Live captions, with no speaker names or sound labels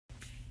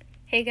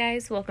Hey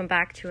guys, welcome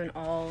back to an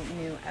all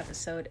new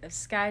episode of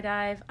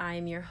Skydive. I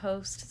am your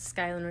host,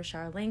 Skylin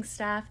Rashar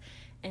Langstaff,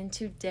 and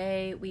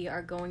today we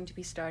are going to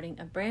be starting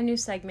a brand new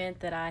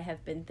segment that I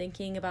have been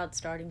thinking about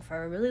starting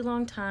for a really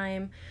long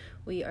time.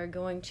 We are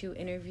going to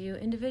interview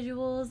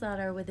individuals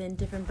that are within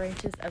different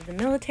branches of the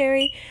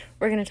military.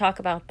 We're going to talk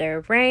about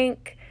their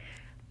rank,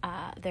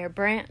 their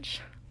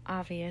branch,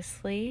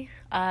 obviously,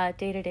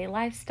 day-to-day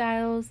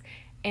lifestyles,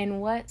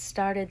 and what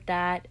started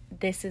that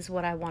 "this is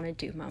what I want to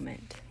do"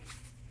 moment.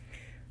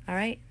 All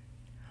right,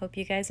 hope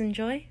you guys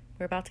enjoy.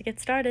 We're about to get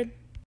started.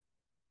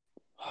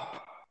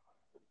 All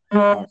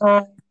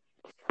right.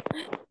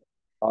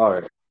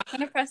 I'm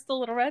gonna press the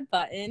little red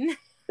button.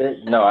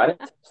 No, I didn't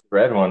touch the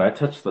red one. I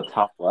touched the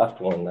top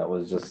left one that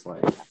was just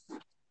like,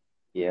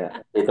 yeah.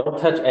 They don't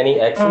touch any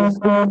X's.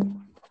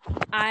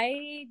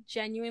 I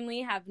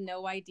genuinely have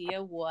no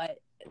idea what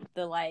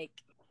the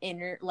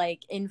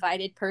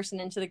invited person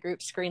into the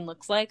group screen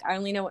looks like. I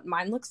only know what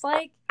mine looks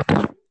like.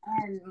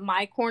 And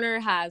my corner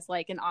has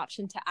an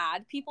option to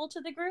add people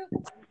to the group.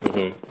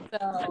 Mm-hmm.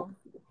 So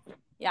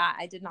yeah,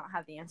 I did not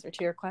have the answer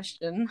to your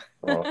question.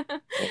 Well,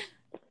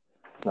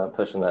 not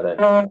pushing that X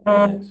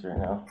right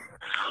now.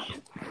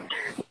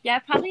 Yeah,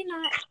 probably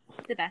not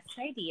the best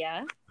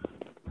idea.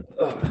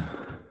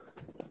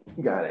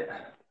 Got it.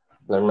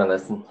 Learn my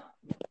lesson.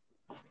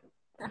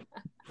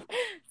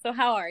 So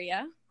how are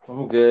you?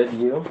 I'm good.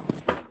 You?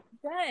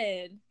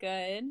 Good.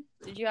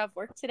 Did you have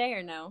work today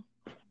or no?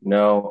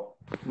 No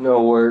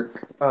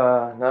work.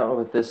 Not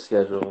with this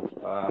schedule.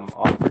 I'm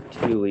off for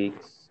 2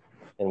 weeks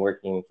and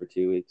working for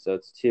 2 weeks, so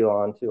it's 2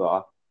 on, 2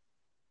 off.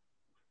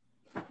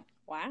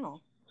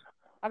 Wow.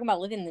 Talking about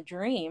living the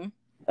dream.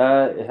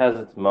 It has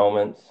its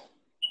moments.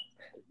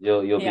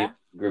 You'll be Yeah.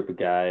 a group of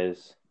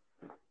guys,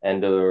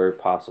 and or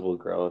possible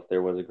girl if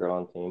there was a girl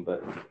on team,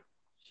 but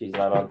she's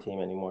not on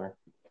team anymore.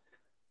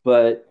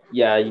 But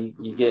yeah,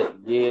 you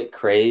get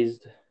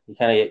crazed. You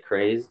kind of get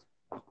crazed,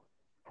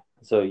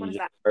 so you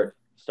just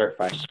start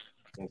fighting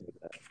things like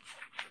that.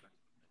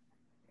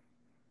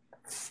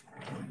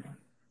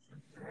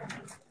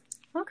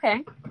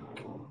 Okay.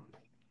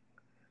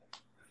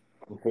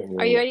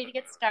 Are you ready to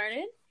get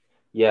started?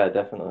 Yeah,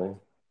 definitely.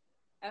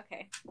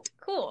 Okay,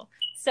 cool.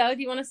 So,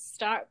 do you want to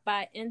start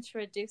by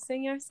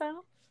introducing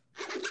yourself?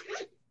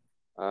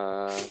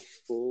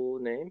 Full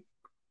name?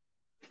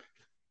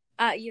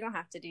 You don't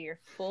have to do your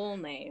full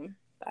name.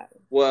 But...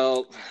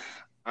 Well,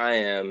 I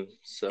am.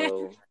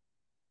 So,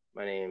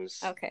 my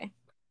name's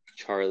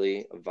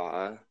Charlie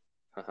Va'a.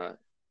 Haha,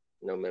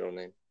 no middle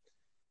name.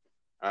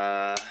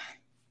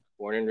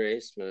 Born and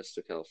raised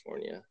Modesto,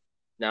 California.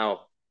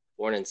 Now,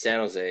 born in San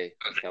Jose,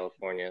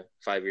 California.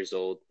 5 years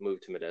old,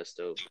 moved to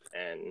Modesto,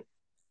 and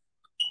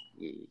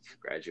he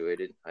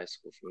graduated high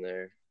school from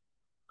there.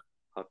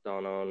 Hopped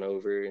on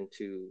over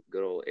into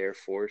good old Air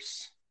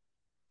Force.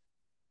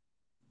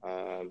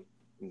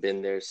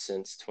 Been there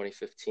since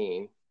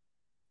 2015.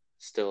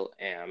 Still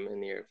am in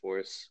the Air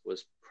Force.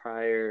 Was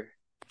prior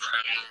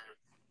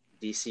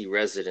DC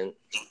resident.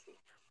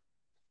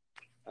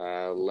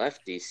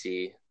 Left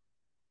DC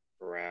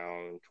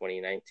around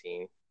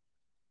 2019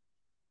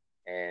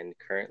 and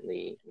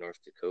currently North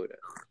Dakota.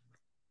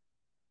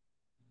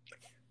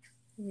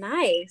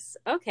 Nice.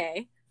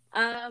 Okay.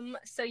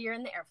 So you're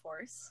in the Air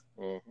Force.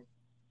 Mm-hmm.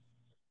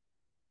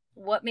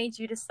 What made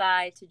you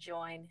decide to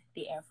join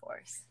the Air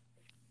Force?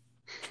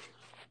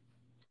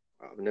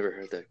 I've never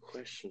heard that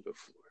question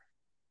before.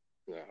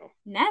 No.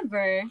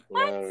 Never?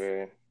 What?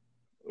 Never.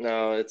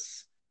 No,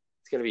 it's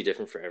gonna be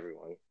different for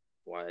everyone.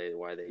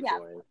 Why they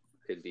join.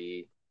 Could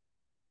be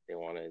they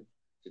wanted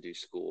to do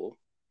school.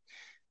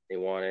 They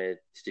wanted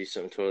to do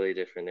something totally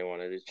different. They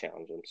wanted to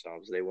challenge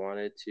themselves. They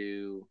wanted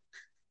to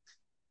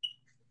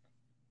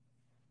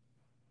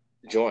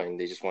join.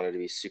 They just wanted to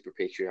be super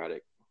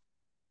patriotic.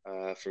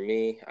 For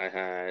me, I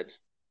had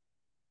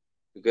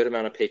a good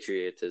amount of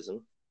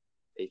patriotism.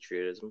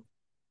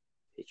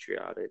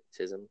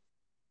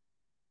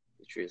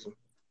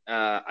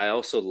 I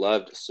also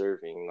loved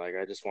serving. Like,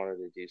 I just wanted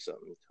to do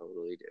something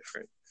totally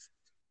different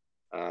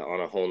on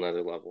a whole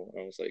nother level.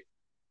 I was like,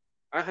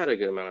 I had a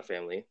good amount of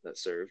family that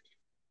served.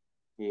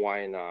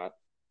 Why not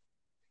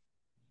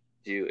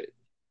do it,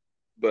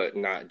 but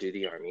not do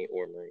the Army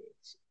or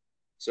Marines?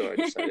 So I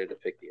decided to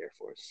pick the Air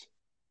Force.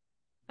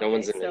 No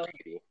one's in the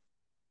Navy.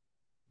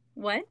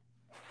 What?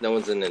 No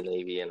one's in the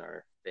Navy in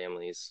our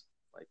families,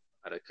 like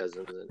out of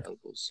cousins and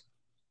uncles.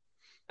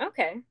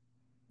 Okay.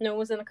 No one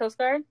was in the Coast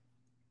Guard?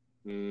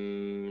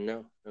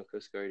 No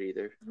Coast Guard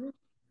either.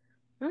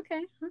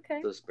 Okay.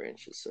 Those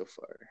branches so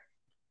far.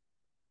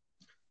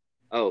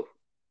 Oh,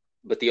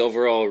 but the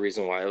overall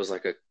reason why it was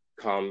like a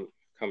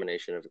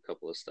combination of a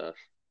couple of stuff.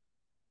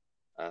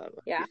 A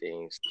few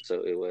things.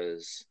 So it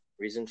was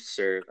reason to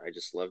serve. I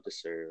just love to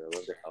serve. I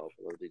love to help.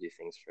 I love to do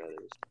things for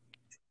others.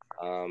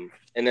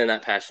 And then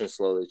that passion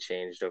slowly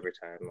changed over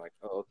time. Like,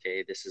 oh,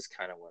 okay, this is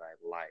kind of what I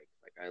like.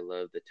 Like, I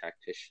love the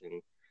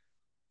tactician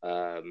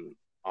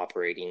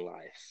operating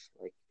life,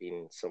 like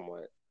being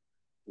somewhat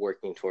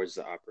working towards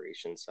the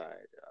operation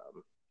side.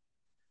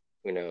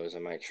 Who knows? I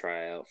might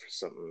try out for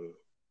something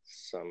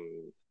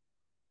some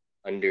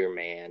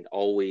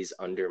always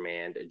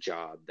undermanned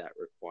job that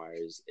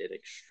requires an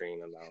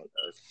extreme amount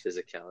of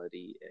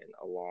physicality and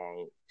a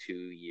long 2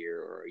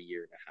 year or a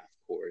year and a half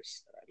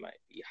course that I might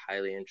be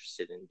highly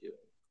interested in doing.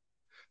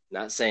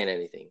 Not saying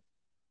anything,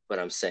 but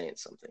I'm saying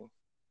something.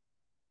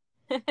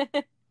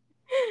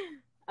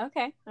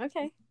 Okay.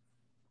 Okay.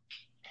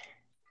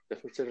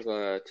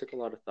 Definitely took a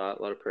lot of thought,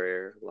 a lot of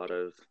prayer,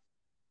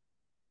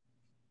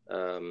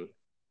 um,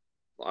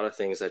 a lot of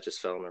things that just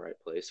fell in the right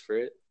place for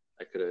it.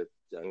 I could have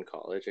done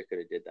college. I could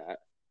have did that.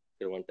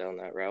 Could have went down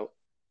that route.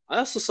 I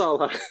also saw a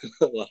lot of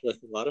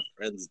a lot of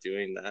friends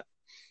doing that,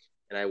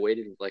 and I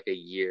waited like a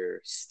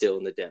year still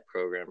in the debt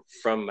program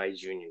from my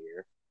junior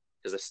year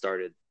because I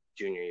started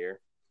junior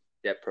year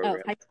debt Oh,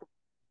 program. high school.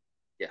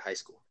 Yeah, high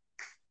school.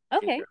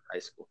 Okay. High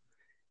school,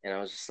 and I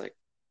was just like,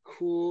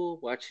 cool,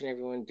 watching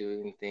everyone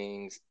doing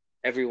things.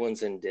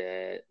 Everyone's in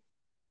debt.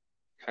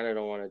 Kind of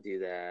don't want to do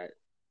that.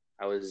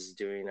 I was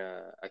doing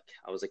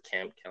I was a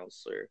camp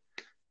counselor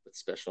with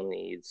special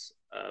needs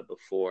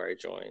before I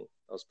joined.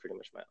 That was pretty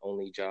much my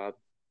only job.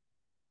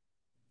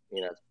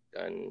 I've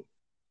done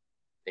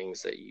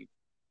things that you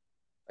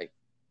like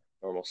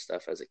normal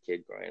stuff as a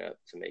kid growing up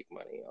to make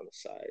money on the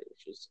side,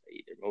 which was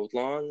either mowed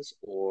lawns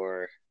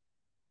or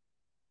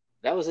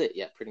that was it.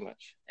 Yeah, pretty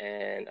much.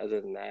 And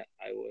other than that,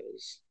 I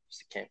was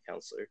just a camp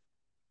counselor.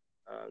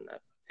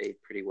 That paid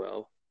pretty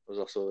well. It was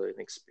also an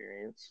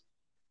experience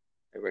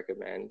I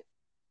recommend.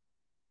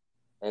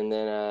 And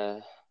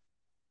then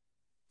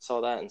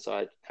saw that, and so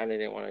I kind of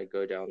didn't want to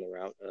go down the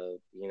route of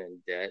being in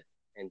debt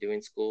and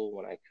doing school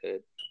when I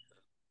could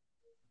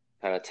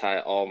kind of tie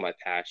all my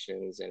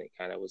passions, and it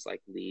kind of was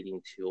like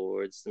leading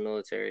towards the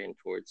military and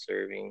towards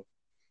serving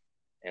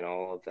and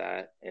all of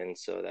that, and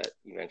so that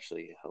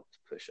eventually helped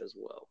push as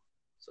well.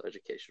 So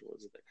education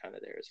was kind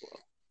of there as well.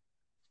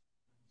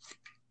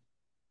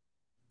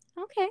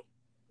 Okay.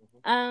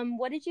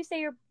 What did you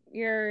say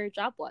your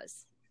job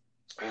was?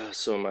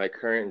 So my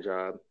current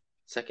job,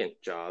 second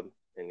job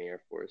in the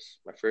Air Force,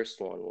 my first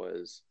one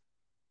was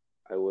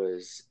I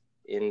was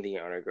in the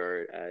honor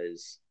guard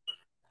as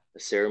a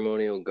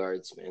ceremonial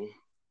guardsman.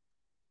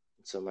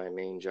 So my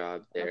main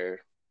job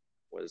there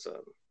was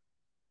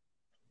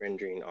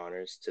rendering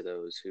honors to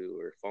those who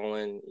were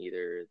fallen,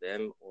 either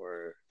them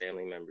or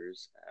family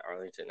members at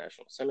Arlington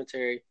National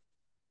Cemetery.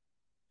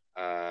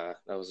 That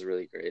was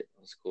really great. It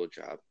was a cool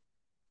job.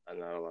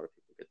 Not a lot of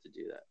people get to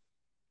do that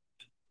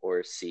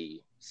or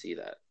see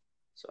that.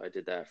 So I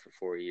did that for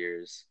 4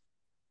 years.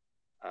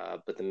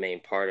 But the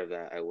main part of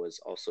that, I was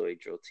also a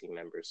drill team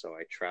member. So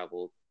I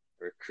traveled,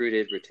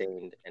 recruited,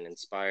 retained, and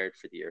inspired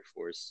for the Air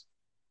Force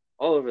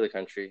all over the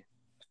country.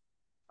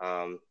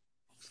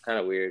 It's kind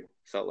of weird.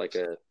 Felt like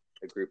a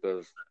group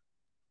of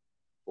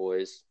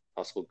boys,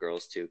 possible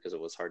girls too, because it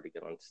was hard to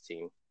get onto the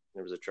team.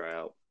 There was a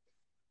tryout,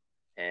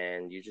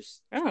 and you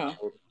just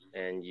traveled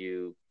and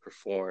you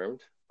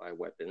performed by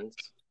weapons.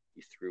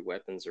 You threw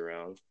weapons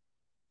around,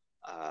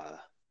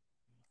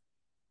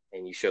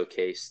 and you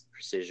showcased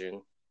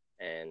precision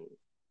and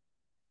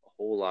a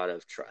whole lot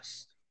of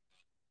trust.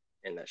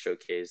 And that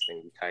showcased,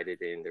 and you tied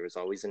it in. There was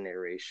always a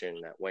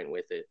narration that went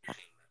with it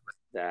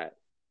that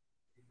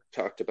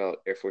talked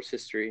about Air Force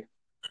history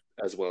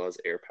as well as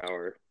air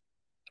power,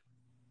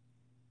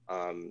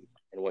 and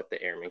what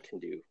the airmen can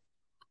do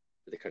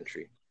for the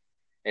country.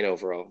 And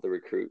overall, the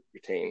recruit,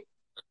 retain,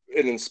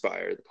 and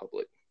inspire the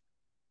public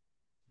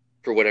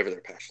for whatever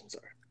their passions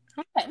are.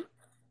 Okay.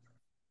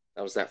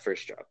 That was that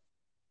first job.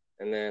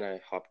 And then I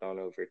hopped on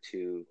over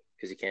to,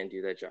 because you can't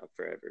do that job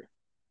forever,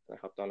 I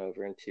hopped on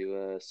over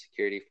into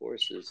security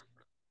forces,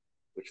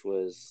 which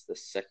was the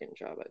second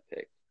job I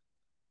picked.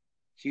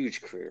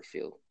 Huge career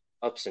field,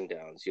 ups and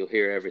downs. You'll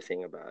hear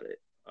everything about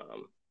it.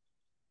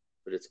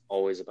 But it's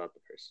always about the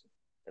person.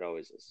 It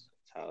always is.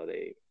 It's how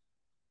they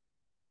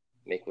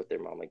make what their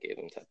mama gave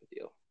them type of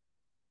deal.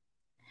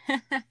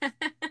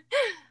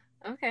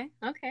 Okay.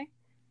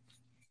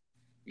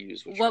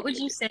 What would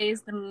you say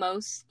is the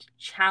most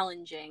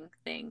challenging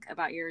thing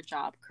about your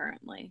job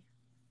currently?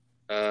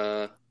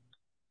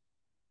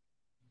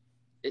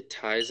 It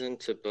ties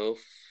into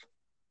both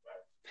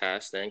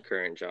past and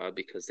current job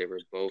because they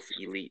were both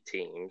elite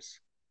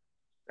teams.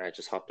 I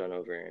just hopped on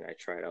over and I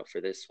tried out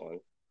for this one.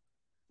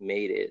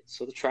 Made it.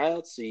 So the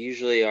tryouts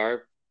usually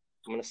are,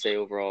 I'm going to say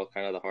overall,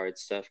 kind of the hard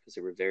stuff because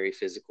they were very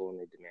physical and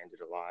they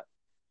demanded a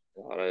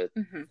lot of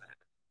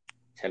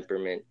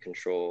temperament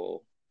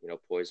control,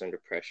 poise under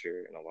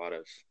pressure, and a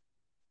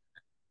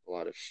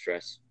lot of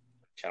stress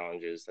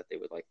challenges that they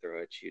would like throw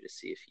at you to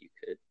see if you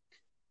could,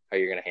 how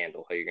you're going to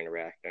handle, how you're going to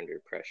react under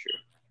pressure.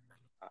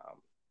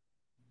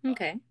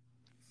 Okay.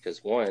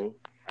 Because one,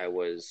 I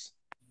was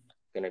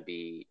going to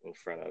be in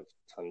front of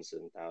tons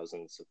and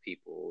thousands of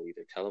people,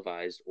 either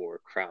televised or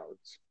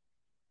crowds.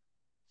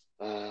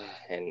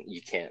 And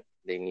you can't,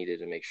 they needed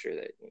to make sure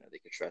that, they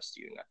could trust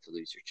you, not to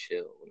lose your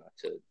chill, not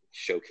to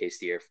showcase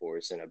the Air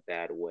Force in a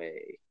bad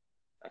way,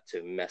 not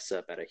to mess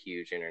up at a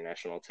huge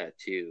international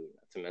tattoo,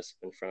 not to mess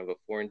up in front of a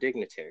foreign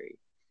dignitary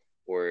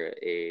or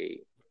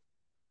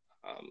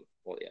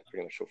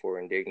pretty much a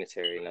foreign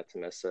dignitary, not to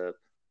mess up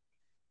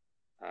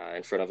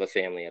in front of a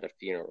family at a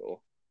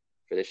funeral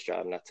for this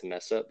job, not to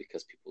mess up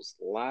because people's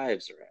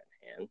lives are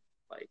at hand.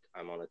 Like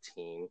I'm on a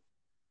team,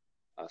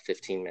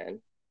 15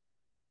 men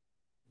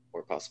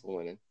or possible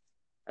women,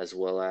 as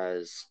well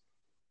as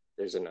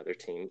there's another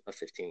team of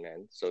 15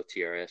 men. So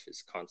TRF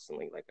is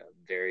constantly like a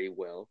very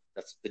well,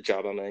 that's the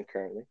job I'm in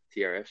currently,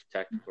 TRF,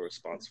 Tactical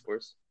Response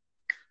Force.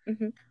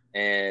 Mm-hmm.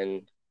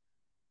 And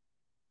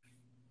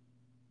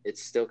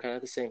it's still kind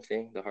of the same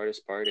thing. The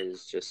hardest part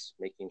is just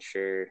making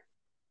sure,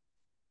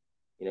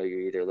 you're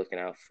either looking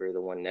out for the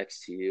one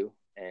next to you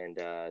and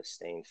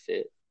staying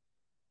fit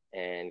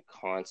and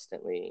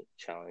constantly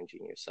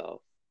challenging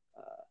yourself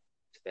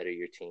to better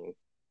your team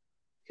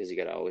because you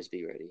got to always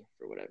be ready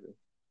for whatever.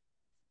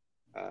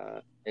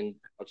 And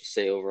I'll just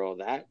say overall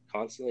that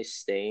constantly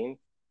staying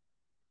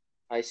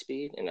high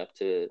speed and up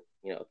to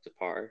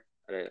par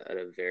at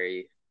a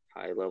very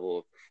high level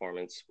of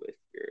performance with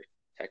your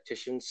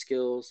tactician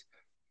skills,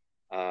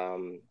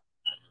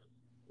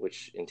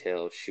 which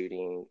entails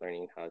shooting,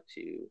 learning how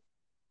to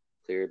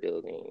clear a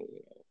building,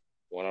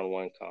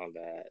 one-on-one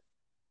combat,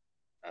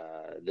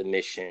 the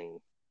mission,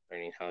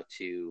 learning how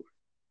to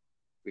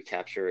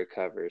recapture,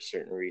 recover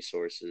certain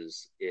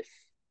resources if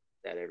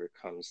that ever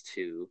comes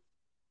to,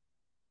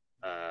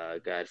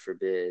 God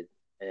forbid,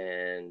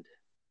 and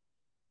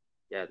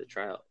yeah, the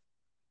trial.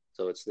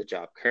 So it's the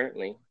job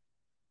currently,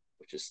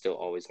 which is still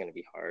always going to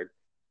be hard.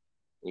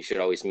 You should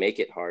always make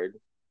it hard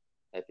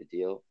type of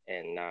deal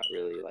and not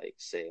really like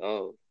say,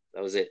 oh,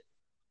 that was it.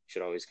 You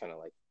should always kind of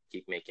like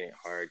keep making it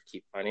hard,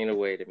 keep finding a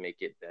way to make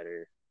it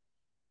better.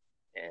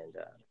 And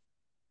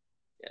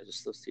yeah,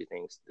 just those two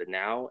things, the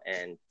now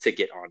and to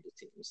get onto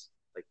teams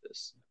like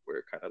this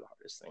were kind of the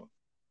hardest thing.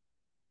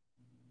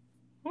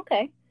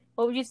 Okay.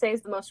 What would you say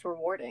is the most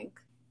rewarding?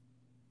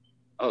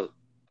 Oh,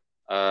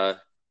 kind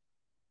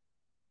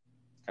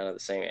of the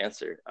same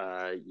answer.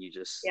 You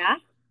just Yeah.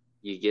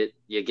 you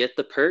get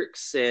the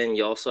perks and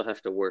you also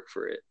have to work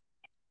for it.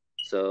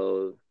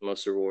 So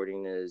most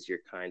rewarding is you're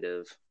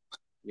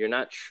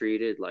not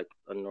treated like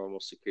a normal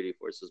security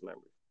forces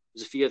member.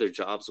 There's a few other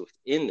jobs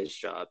within this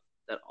job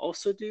that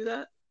also do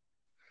that,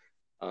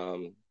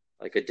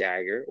 like a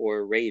Dagger or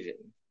a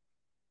Raven.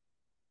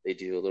 They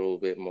do a little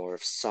bit more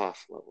of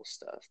soft level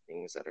stuff,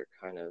 things that are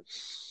kind of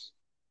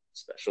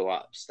special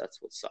ops.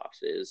 That's what soft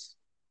is.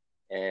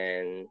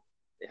 And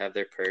they have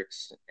their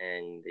perks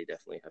and they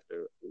definitely have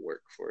to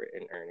work for it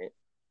and earn it.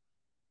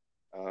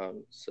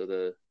 So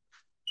the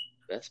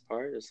best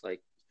part is like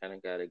you kind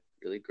of got a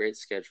really great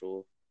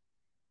schedule.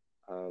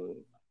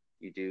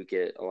 You do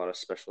get a lot of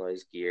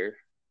specialized gear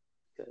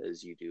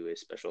because you do a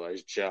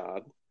specialized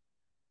job.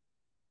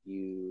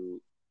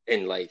 You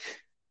and like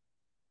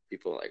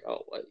people are like,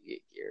 oh, what you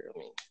get gear? I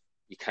mean,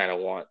 you kind of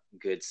want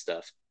good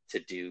stuff to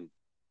do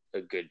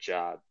a good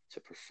job to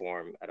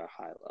perform at a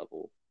high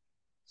level.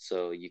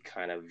 So you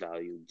kind of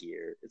value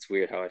gear. It's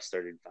weird how I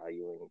started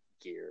valuing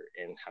gear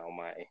and how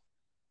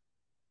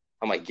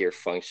my gear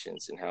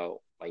functions and how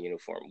my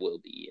uniform will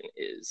be and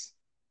is.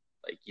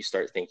 Like you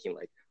start thinking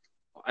like,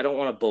 oh, I don't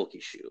want a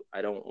bulky shoe.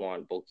 I don't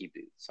want bulky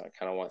boots. I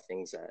kind of want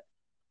things that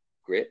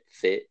grip,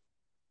 fit,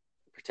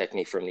 protect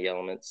me from the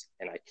elements,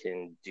 and I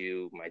can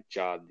do my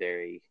job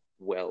very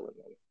well in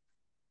them.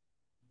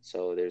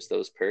 So there's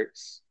those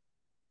perks.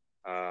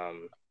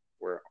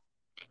 We're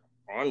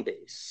on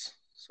base,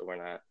 so we're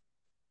not.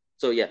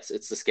 So yes,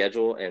 it's the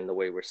schedule and the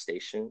way we're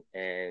stationed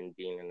and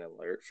being in an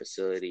alert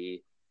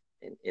facility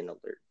and in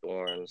alert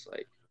dorms,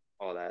 like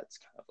all that's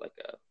kind of like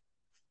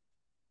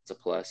it's a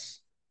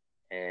plus.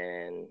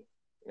 And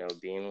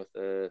being with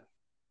a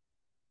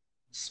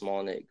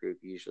small knit group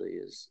usually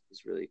is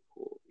really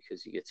cool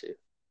because you get to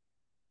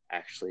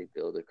actually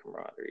build a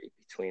camaraderie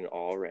between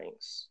all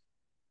ranks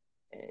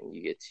and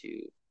you get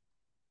to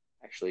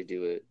actually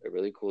do a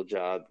really cool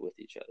job with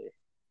each other.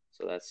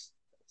 So that's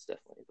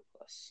definitely the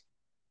plus.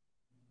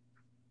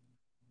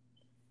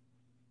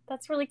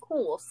 That's really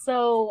cool.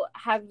 So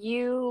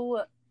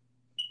you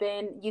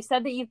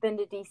said that you've been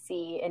to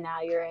DC and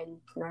now you're in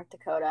North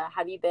Dakota.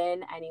 Have you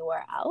been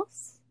anywhere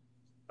else?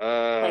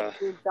 Like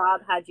your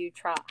job had you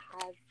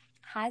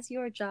has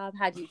your job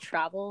had you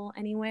travel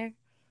anywhere?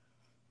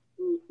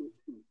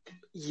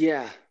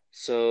 Yeah.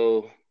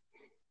 So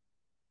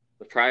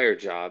the prior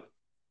job,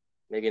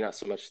 maybe not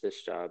so much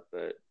this job,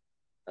 but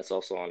that's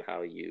also on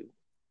how you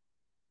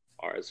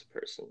are as a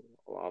person,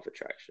 a law of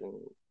attraction,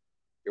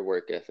 your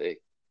work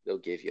ethic, they'll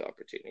give you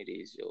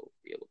opportunities, you'll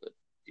be able to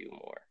do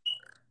more.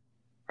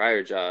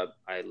 Prior job,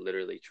 I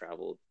literally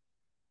traveled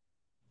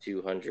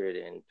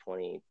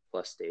 220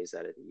 plus days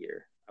out of the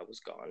year. I was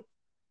gone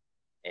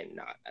and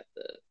not at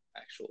the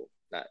actual,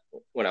 not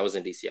when I was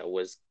in DC, I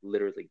was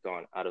literally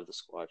gone out of the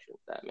squadron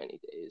that many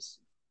days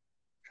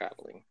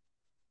traveling.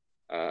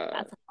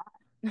 That's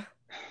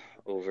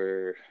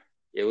Over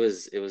it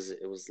was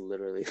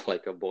literally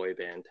like a boy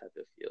band type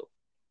of feel.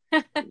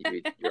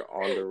 You're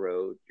on the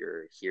road,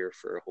 you're here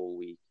for a whole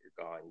week, you're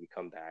gone, you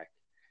come back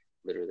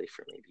literally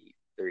for maybe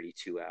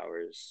 32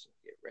 hours,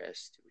 get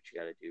rest, do what you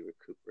got to do,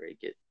 recuperate,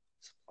 get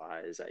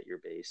supplies at your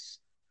base,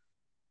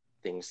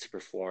 things to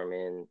perform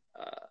in.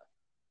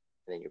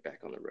 and then you're back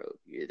on the road.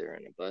 You're either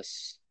in a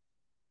bus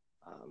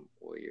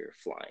or you're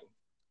flying,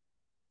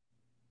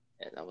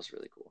 and that was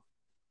really cool.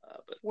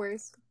 But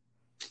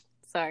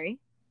sorry.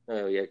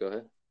 Oh yeah, go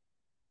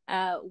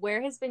ahead.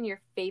 Where has been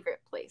your favorite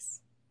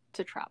place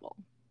to travel?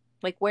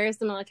 Like, where's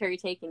the military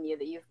taken you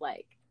that you've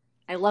like,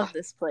 I love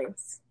this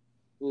place?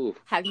 Ooh.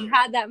 Have you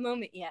had that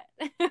moment yet?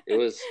 It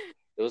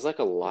was like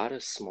a lot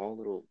of small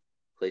little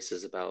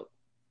places about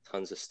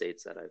tons of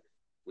states that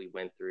we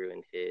went through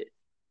and hit.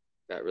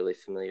 Got really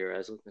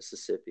familiarized with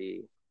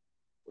Mississippi,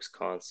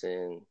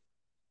 Wisconsin,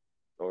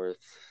 North,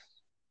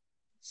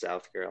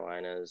 South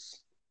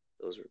Carolinas.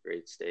 Those were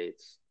great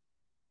states.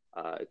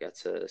 I got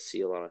to see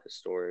a lot of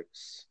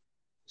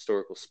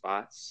historical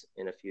spots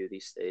in a few of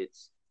these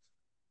states.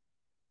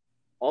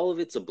 All of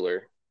it's a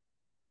blur.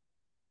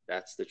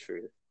 That's the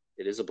truth.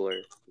 It is a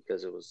blur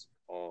because it was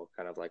all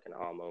kind of like an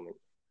awe moment.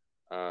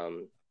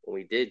 When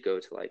we did go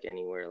to like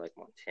anywhere like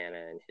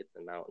Montana and hit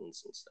the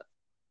mountains and stuff,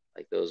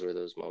 like those were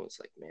those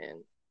moments like,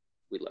 man,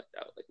 we lucked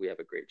out. Like we have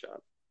a great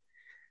job.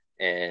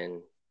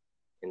 And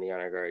in the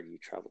honor guard, you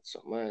traveled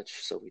so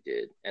much. So we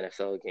did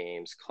NFL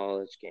games,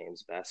 college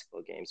games,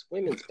 basketball games,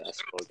 women's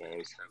basketball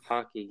games,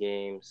 hockey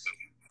games,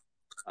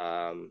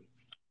 high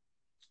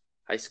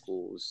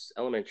schools,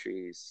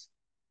 elementaries,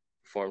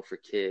 performed for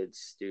kids,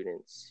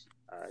 students,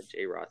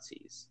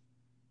 JROTCs,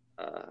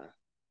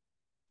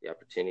 the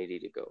opportunity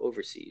to go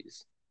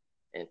overseas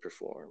and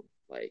perform,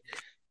 like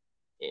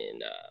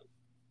in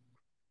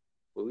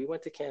well, we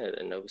went to Canada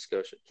and Nova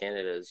Scotia.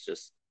 Canada is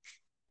just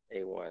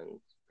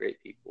A1,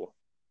 great people,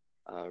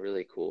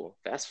 really cool.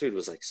 Fast food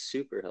was like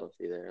super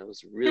healthy there. It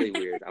was really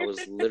weird. I was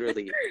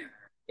literally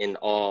in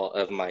awe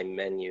of my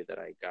menu that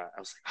I got. I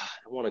was like,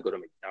 I want to go to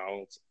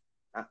McDonald's,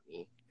 not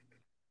me.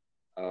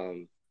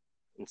 And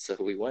so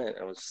we went.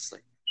 I was just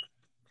like,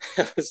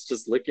 I was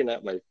just looking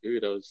at my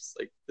food. I was just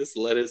like, this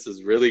lettuce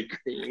is really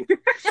green.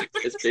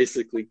 It's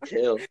basically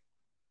kale.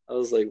 I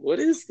was like, what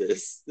is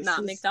this? Not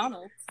is,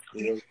 McDonald's.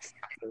 You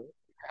know,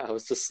 I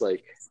was just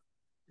like,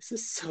 this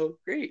is so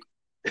great.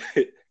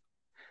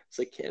 It's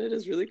like,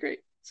 Canada's really great.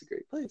 It's a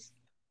great place.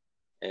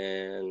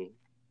 And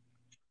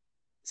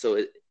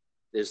so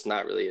there's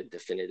not really a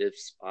definitive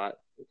spot,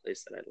 a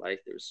place that I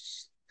like. There's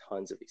just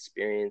tons of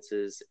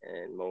experiences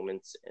and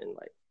moments and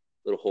like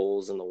little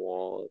holes in the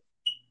wall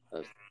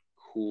of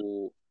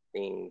cool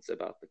things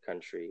about the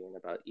country and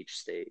about each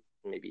state.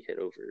 Maybe hit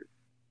over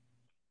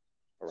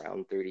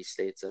around 30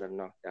 states that I've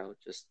knocked out,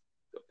 just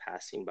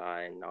passing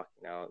by and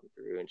knocking out and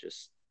through and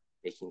just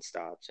making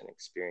stops and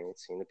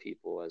experiencing the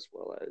people as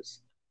well as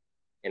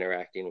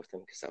interacting with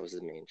them, because that was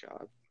the main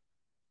job.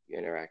 You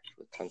interact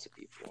with tons of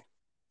people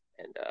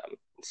and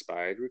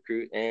inspired,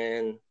 recruit,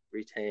 and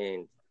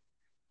retain.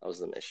 That was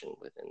the mission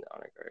within the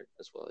Honor Guard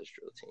as well as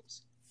drill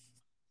teams.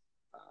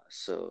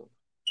 So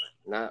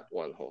not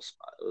one whole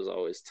spot. It was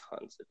always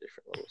tons of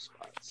different little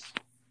spots.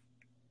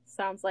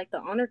 Sounds like the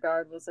Honor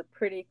Guard was a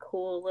pretty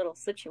cool little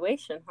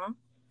situation, huh?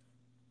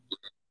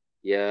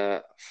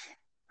 Yeah,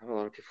 not a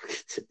lot of people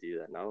get to do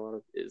that. Not a lot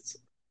of it's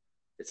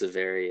a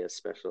very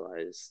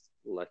specialized,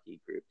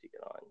 lucky group to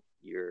get on.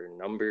 You're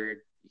numbered.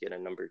 You get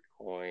a numbered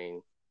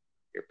coin.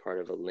 You're part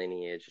of a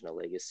lineage and a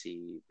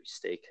legacy. We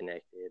stay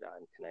connected.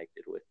 I'm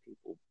connected with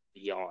people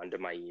beyond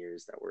my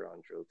years that were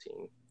on drill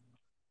team.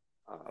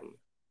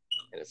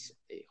 And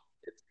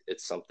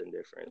it's something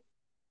different.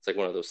 It's like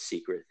one of those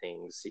secret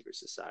things, secret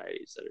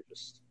societies that are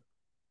just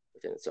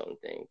within its own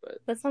thing. But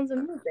that sounds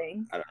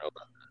amazing. I don't know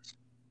about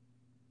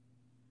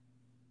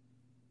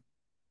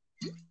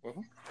that.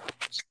 Mm-hmm.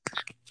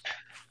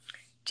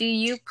 Do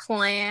you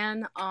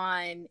plan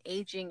on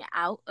aging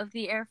out of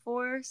the Air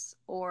Force,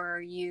 or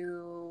are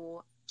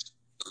you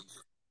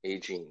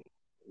aging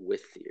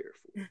with the Air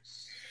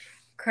Force?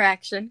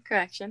 Correction.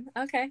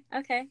 Okay.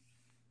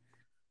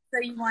 So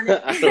you want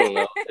to? I don't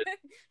know.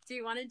 Do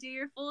you want to do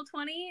your full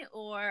 20,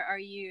 or are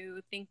you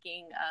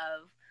thinking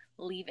of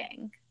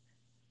leaving?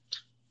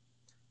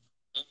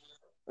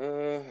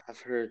 I've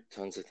heard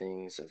tons of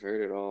things. I've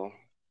heard it all.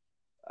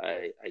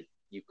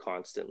 You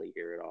constantly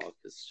hear it all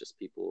because it's just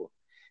people.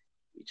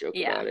 We joke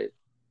about it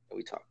and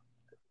we talk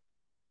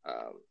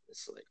about it.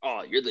 It's like,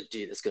 oh, you're the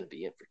dude that's going to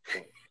be in for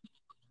 20.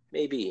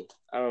 Maybe.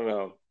 I don't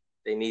know.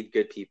 They need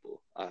good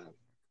people.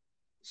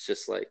 It's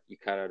just like you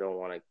kind of don't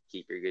want to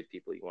keep your good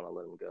people. You want to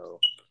let them go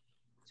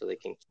so they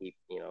can keep,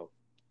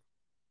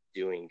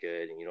 doing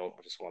good. And you don't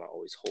just want to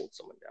always hold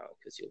someone down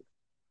because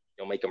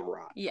you'll make them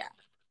rot. Yeah.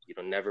 You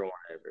don't never want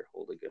to ever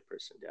hold a good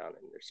person down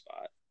in their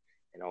spot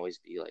and always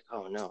be like,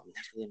 oh, no, I'm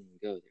never letting them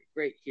go. They're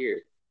great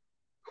here.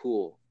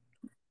 Cool.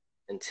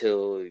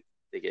 Until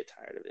they get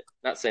tired of it.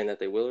 Not saying that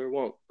they will or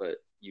won't,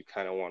 but you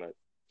kind of want to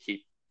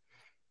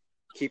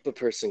keep a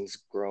person's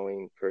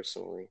growing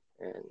personally,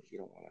 and you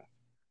don't want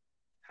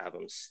to have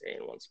them stay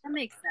in one spot. That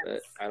makes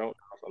sense. But I don't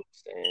know if I'm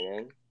staying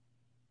in.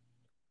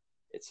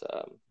 It's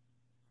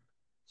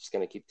just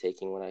gonna keep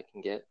taking what I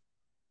can get,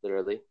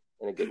 literally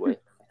in a good way.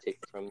 I take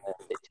from them,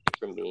 they take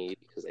from me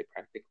because they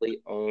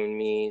practically own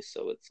me.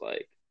 So it's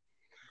like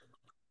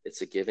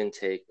it's a give and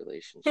take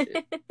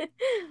relationship.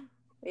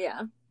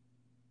 Yeah.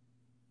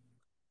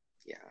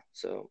 Yeah.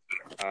 So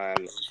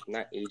I'm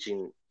not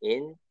aging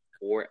in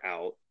or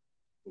out.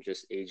 I'm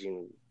just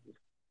aging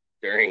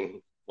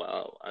during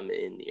while I'm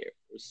in the Air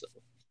Force. So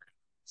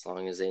as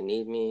long as they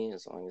need me,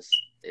 as long as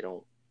they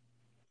don't,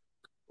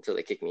 until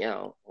they kick me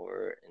out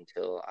or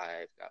until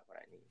I've got what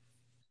I need.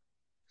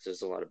 So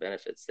there's a lot of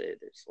benefits.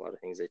 There's a lot of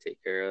things they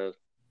take care of.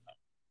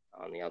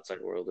 On the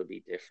outside world, it'll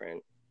be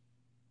different.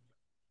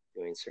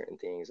 Doing certain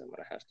things, I'm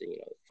gonna have to,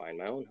 find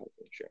my own health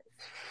insurance.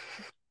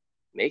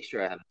 Make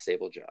sure I have a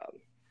stable job.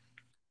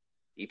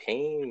 Be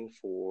paying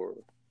for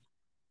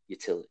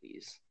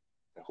utilities,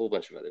 a whole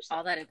bunch of other stuff.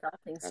 All that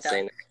exhausting Not stuff.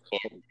 saying that I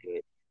can't do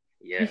it.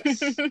 Yes.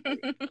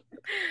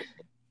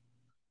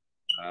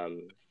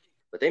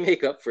 But they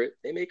make up for it.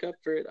 They make up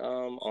for it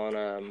on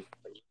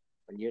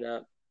when you're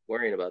not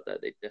worrying about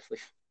that. They definitely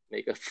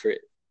make up for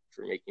it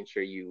for making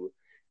sure you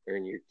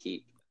earn your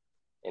keep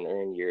and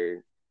earn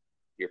your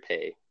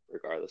pay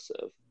regardless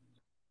of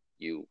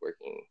you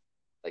working,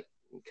 like,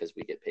 because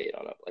we get paid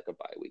on a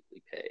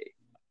bi-weekly pay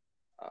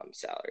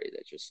salary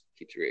that just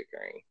keeps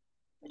reoccurring,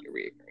 like a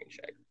reoccurring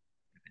check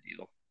type of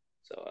deal.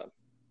 So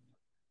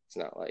it's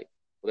not like,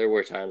 well, there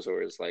were times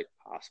where it's like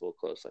possible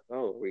close, like,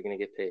 oh, are we going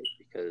to get paid?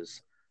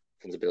 Because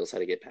tons of bills had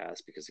to get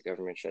passed because the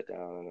government shut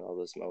down and all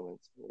those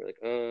moments. And we're like,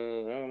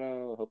 oh, I don't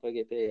know, I hope I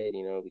get paid,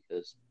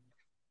 because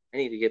I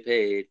need to get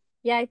paid.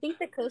 Yeah, I think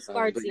the Coast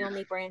Guard's the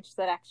only branch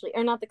that actually,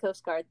 or not the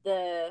Coast Guard,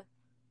 the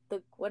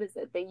what is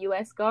it? The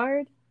U.S.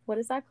 Guard? What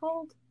is that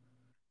called?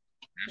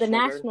 The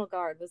National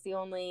Guard was the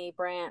only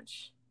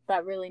branch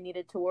that really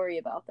needed to worry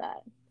about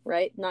that,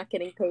 right? Not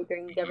getting paid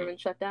during the government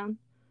shutdown.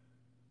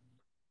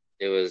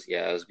 It was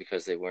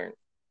because they weren't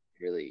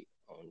really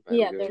owned by the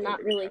government. They're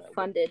not really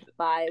funded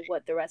by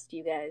what the rest of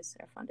you guys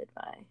are funded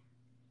by.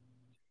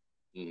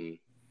 Mm-hmm.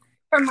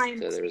 From my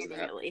understanding,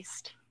 at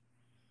least.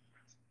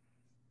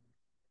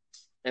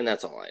 And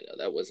that's all I know.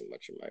 That wasn't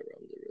much of my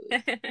realm to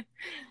really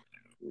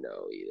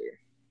know either.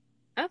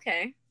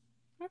 Okay.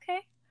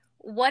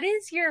 What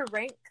is your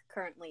rank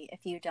currently,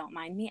 if you don't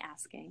mind me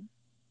asking?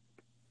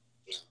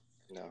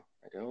 No,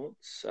 I don't.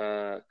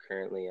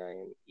 Currently, I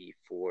am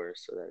E4,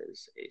 so that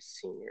is a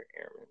senior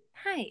airman.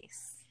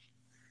 Nice.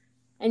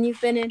 And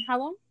you've been in how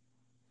long?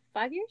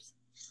 5 years?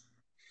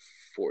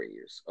 4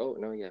 years. Oh,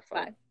 no, yeah,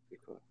 5.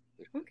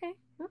 Okay.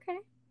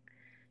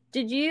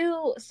 Did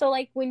you,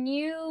 when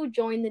you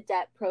joined the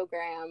DEP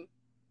program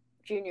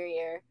junior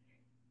year,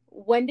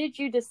 when did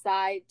you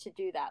decide to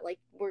do that? Like,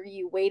 were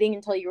you waiting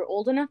until you were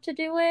old enough to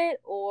do it?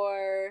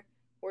 Or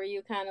were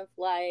you kind of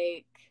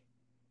like...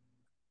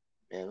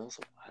 Man, that was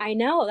a while. I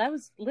know, that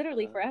was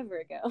literally forever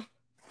ago.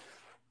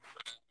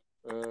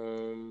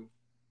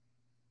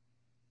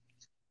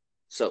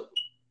 So,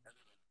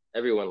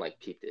 everyone,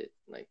 peeped it.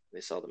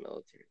 They saw the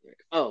military. They're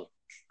like, oh,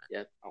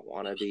 yep, I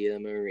want to be a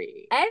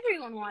Marine.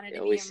 Everyone wanted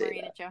to be a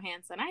Marine at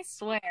Johansen. I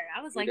swear.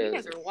 I was like, you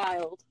guys are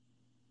wild.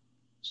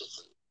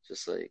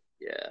 Just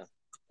yeah.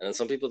 And then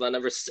some people that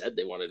never said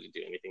they wanted to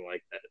do anything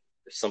like that.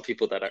 There's some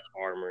people that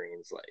are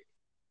Marines. Like,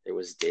 there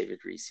was David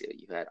Riccio.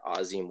 You had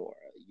Ozzy Mora.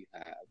 You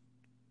had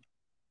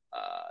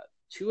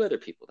 2 other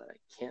people that I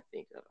can't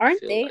think of. Aren't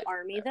they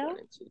Army, though? Went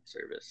into the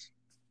service.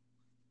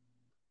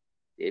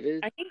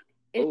 David? I think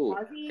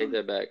Ozzy, take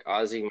that back.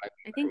 Ozzy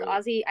might be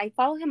Ozzy, I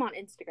follow him on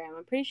Instagram.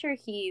 I'm pretty sure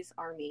he's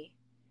Army.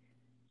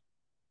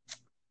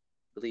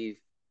 Believe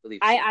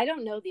I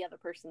don't know the other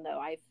person, though.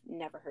 I've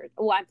never heard.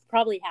 Well, I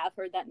probably have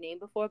heard that name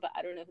before, but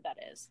I don't know who that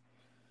is.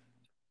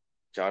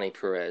 Johnny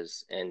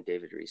Perez and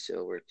David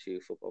Riccio were 2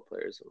 football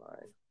players of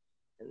mine.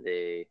 And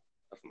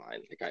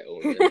I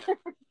own them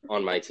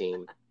on my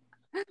team.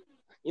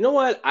 You know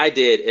what? I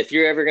did. If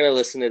you're ever going to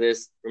listen to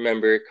this,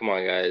 remember, come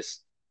on, guys.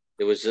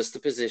 It was just a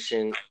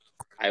position.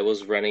 I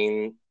was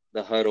running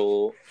the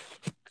huddle.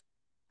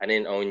 I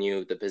didn't own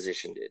you. The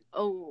position did.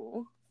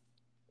 Oh.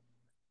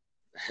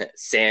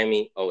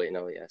 Sammy. Oh, wait,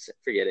 no, yeah.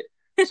 Forget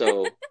it.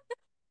 So,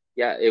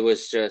 yeah, it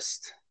was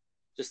just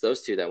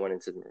those 2 that went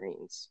into the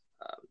Marines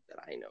that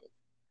I know.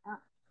 Oh.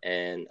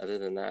 And other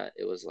than that,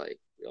 it was like,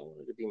 we all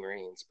wanted to be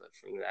Marines. But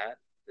from that,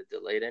 the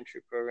delayed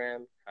entry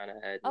program kind of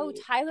had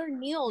Tyler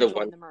Neal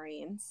joined the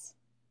Marines.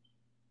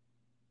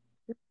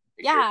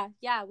 Yeah,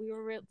 we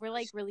were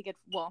really good.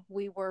 Well,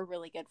 we were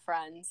really good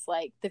friends.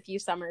 Like the few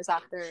summers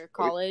after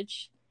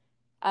college.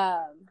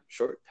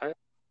 Short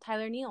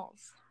Tyler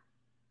Neal's.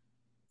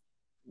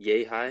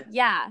 Yay high?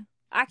 Yeah.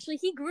 Actually,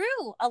 he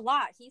grew a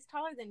lot. He's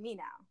taller than me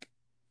now.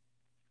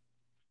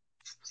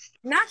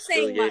 Not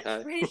saying much.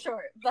 Pretty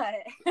short, but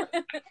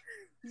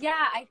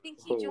yeah, I think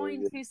he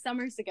joined 2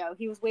 summers ago.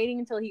 He was waiting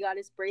until he got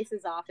his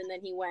braces off, and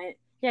then he went.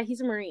 Yeah,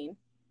 he's a Marine.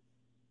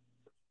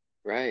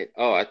 Right.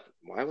 Oh,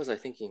 why was I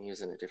thinking he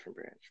was in a different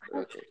branch?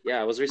 But okay.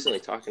 Yeah, I was recently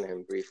talking to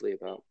him briefly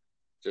about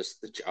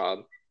just the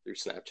job through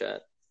Snapchat.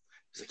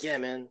 He's like, yeah,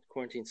 man,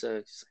 quarantine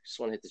sucks. I just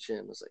want to hit the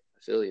gym. I was like,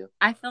 I feel you.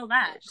 I feel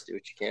that. Just do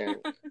what you can.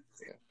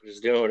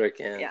 Just doing what I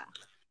can. Yeah.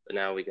 But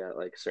now we got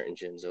certain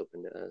gyms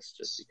open to us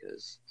just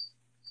because.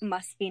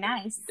 Must be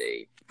nice.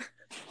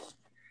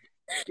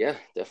 Yeah,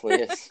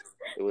 definitely is.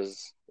 It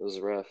was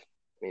rough.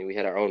 I mean, we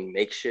had our own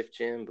makeshift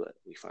gym, but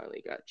we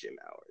finally got gym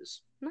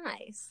hours.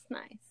 Nice.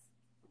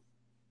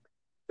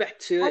 back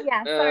to Oh it.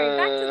 yeah, sorry.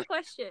 Back to the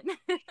question.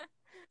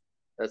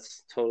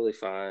 That's totally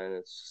fine.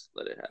 Let's just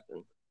let it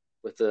happen.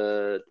 With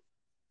the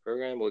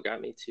program, what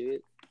got me to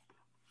it,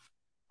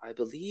 I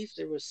believe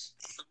there was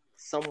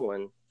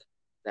someone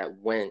that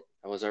went.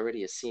 I was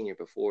already a senior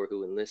before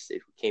who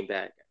enlisted, who came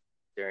back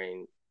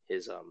during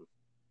his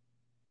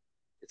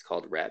It's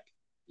called RAP.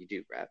 You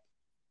do RAP,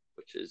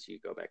 which is you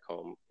go back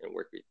home and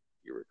work with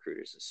your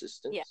recruiter's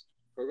assistance Yeah.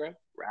 program,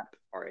 RAP,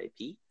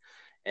 RAP,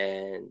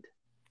 and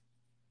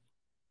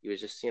he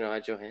was just,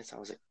 at Johansson. I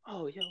was like,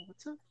 oh, yo,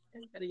 what's up?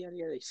 Yada, yada,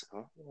 yada. He's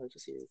like, oh,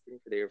 just here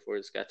for the Air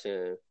Force. Got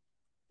to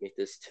meet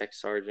this tech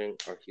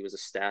sergeant, or he was a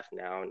staff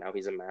now. Now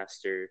he's a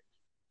master,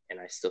 and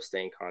I still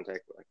stay in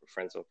contact with, we're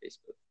friends on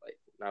Facebook. Like,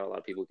 not a lot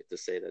of people get to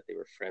say that they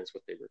were friends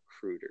with their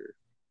recruiter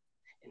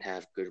and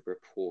have good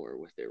rapport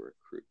with their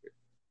recruiter.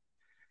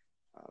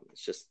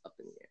 It's just up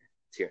in the air.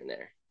 It's here and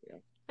there,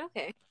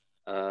 Okay.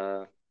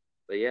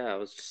 But yeah, I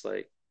was just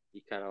like,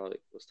 he kind of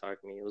was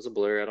talking to me. It was a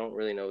blur. I don't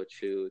really know which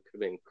who. It could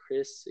have been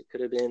Chris. It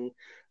could have been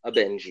a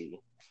Benji.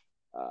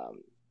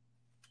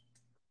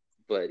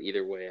 But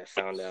either way, I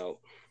found out.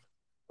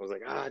 I was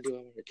like, do I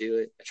want to do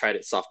it? I tried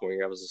it sophomore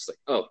year. I was just like,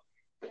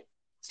 it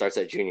starts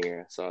at junior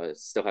year, so I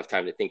still have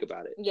time to think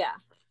about it. Yeah.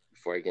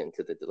 Before I get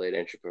into the delayed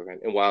entry program.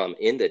 And while I'm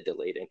in the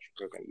delayed entry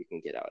program, you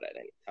can get out at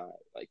any time.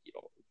 Like, you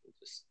don't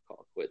just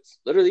call quits.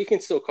 Literally, you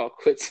can still call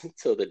quits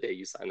until the day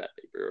you sign that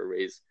paper or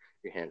raise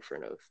your hand for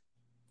an oath.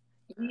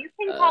 You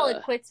can call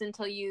it quits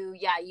until you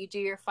do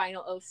your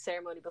final oath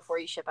ceremony before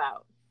you ship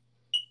out.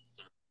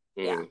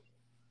 Yeah.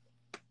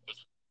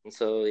 And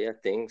so,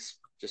 things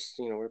just,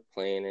 were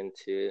playing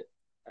into it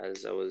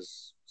as I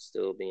was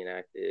still being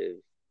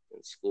active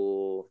in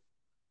school.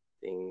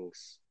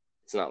 Things,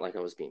 it's not like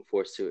I was being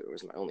forced to it. It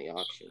was my only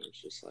option. It was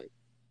just like,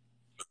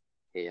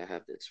 hey, I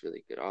have this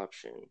really good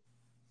option.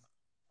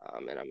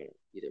 And I'm going to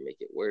either make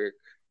it work,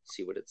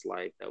 see what it's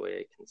like. That way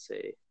I can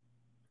say,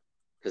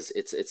 because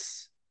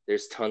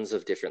there's tons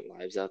of different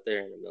lives out there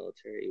in the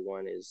military.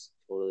 One is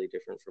totally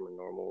different from a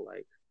normal,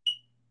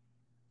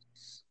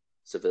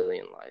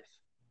 civilian life.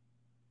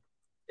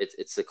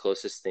 It's the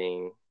closest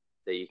thing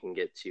that you can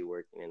get to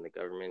working in the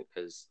government,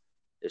 because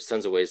there's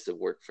tons of ways to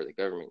work for the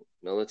government.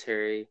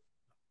 Military,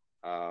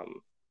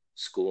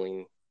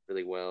 schooling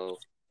really well,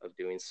 of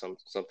doing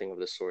something of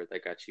the sort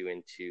that got you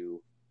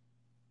into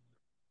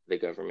the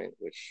government,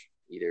 which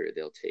either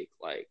they'll take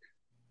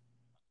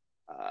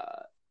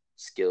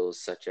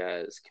skills such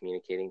as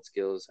communicating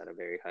skills at a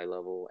very high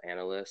level,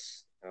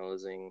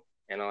 analyzing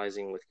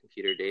with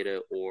computer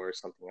data, or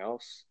something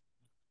else.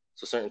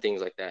 So certain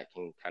things like that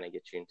can kind of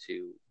get you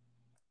into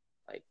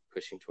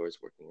pushing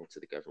towards working into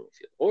the government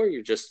field, or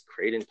you're just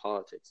creating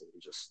politics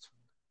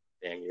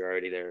and you're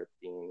already there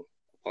being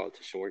a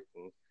politician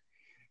working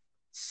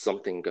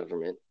something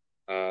government.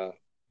 But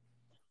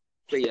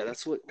yeah,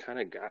 that's what kind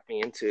of got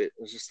me into it.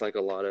 It was just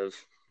a lot of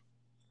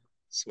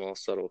small,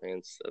 subtle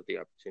hints of the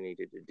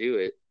opportunity to do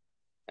it.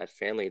 I had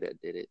family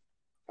that did it,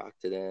 talked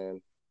to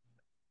them,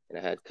 and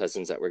I had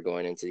cousins that were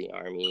going into the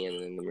Army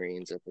and then the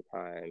Marines at the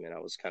time, and I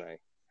was kind of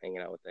hanging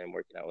out with them,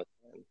 working out with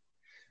them.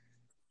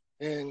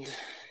 And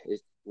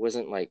it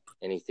wasn't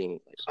anything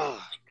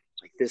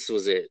this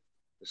was it.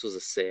 This was a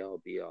say-all,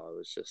 be-all. It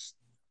was just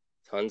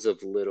tons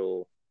of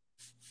little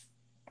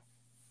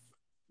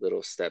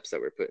steps that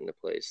were put into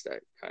place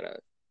that kind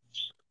of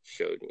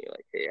showed me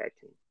hey, I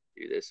can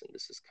do this, and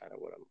this is kind of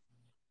what I'm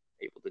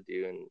able to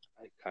do, and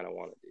I kind of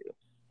want to do.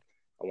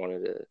 I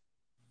wanted to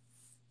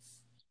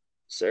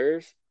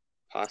serve,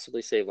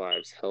 possibly save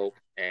lives, help,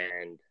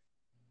 and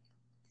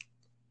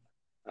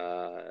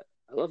I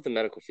love the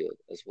medical field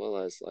as well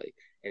as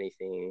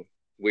anything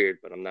weird,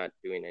 but I'm not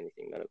doing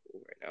anything medical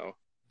right now.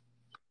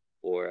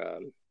 Or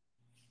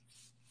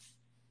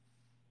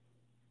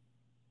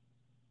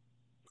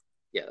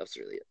yeah, that's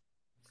really it.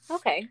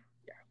 Okay.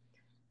 Yeah.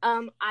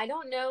 I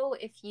don't know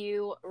if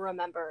you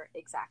remember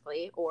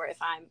exactly, or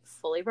if I'm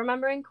fully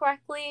remembering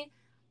correctly.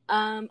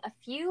 A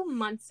few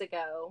months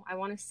ago, I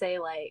want to say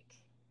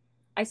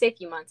I say a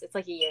few months, it's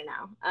a year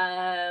now.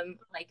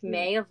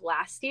 May of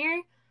last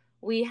year,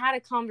 we had a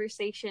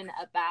conversation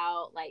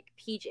about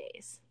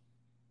PJs.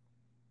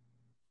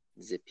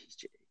 The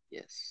PJ,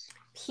 yes.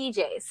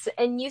 PJs.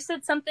 And you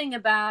said something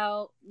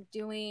about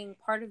doing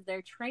part of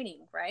their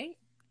training, right?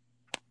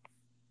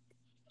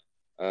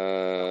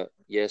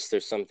 Yes,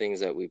 there's some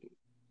things that we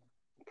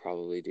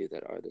probably do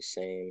that are the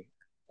same.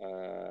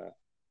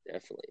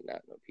 Definitely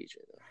not no PJ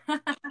though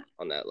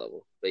on that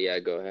level. But yeah,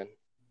 go ahead.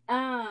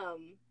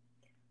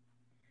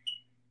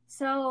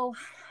 So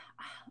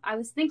I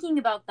was thinking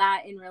about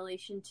that in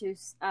relation to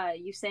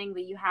you saying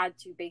that you had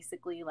to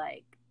basically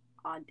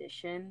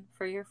audition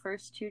for your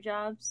first two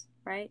jobs,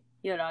 right?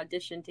 You had to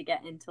audition to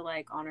get into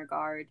honor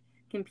guard,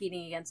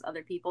 competing against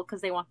other people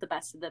because they want the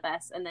best of the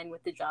best, and then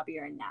with the job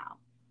you're in now,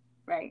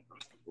 right?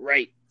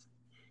 Right.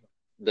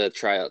 The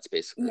tryouts,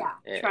 basically. Yeah,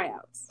 and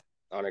tryouts.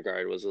 Honor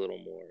guard was a little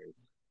more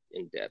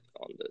in depth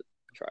on the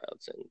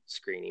tryouts and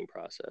screening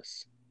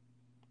process.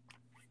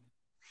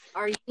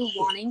 Are you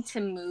wanting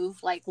to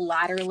move like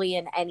laterally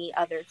in any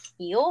other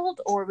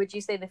field, or would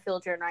you say the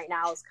field you're in right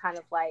now is kind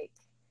of like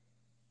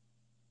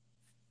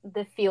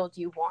the field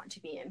you want to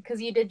be in?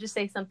 Because you did just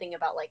say something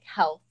about like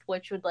health,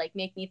 which would like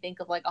make me think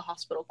of like a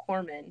hospital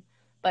corpsman,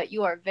 but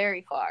you are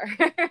very far.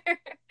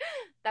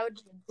 That would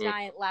be a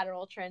giant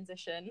lateral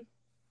transition.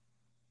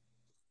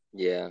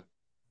 Yeah.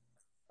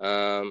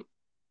 I'm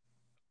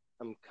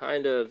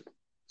kind of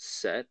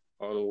set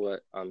on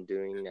what I'm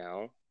doing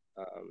now.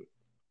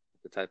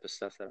 The type of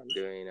stuff that I'm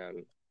doing,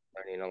 I'm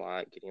learning a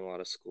lot, getting a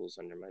lot of schools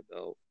under my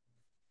belt.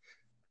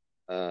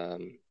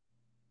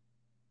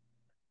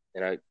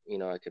 And I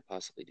could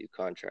possibly do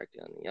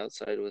contracting on the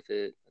outside with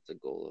it. That's a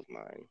goal of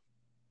mine.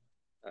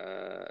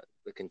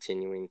 But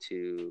continuing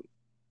to,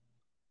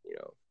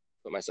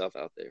 put myself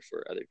out there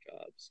for other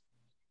jobs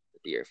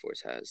that the Air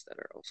Force has that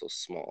are also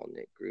small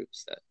knit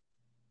groups that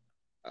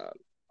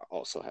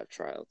also have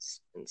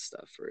tryouts and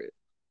stuff for it,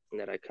 and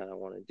that I kind of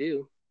want to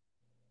do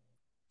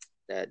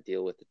that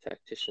deal with the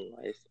tactician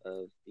life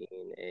of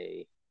being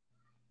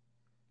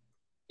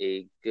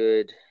a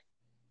good.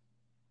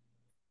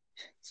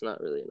 It's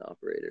not really an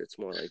operator. It's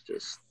more like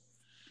just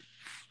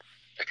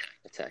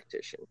a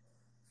tactician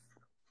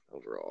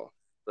overall.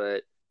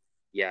 But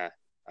yeah,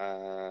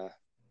 don't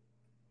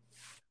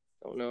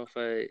know.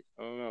 I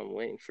don't know. I'm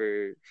waiting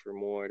for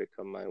more to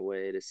come my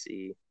way to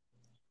see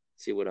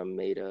what I'm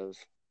made of,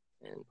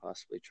 and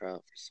possibly try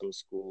out for some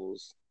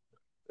schools.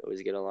 We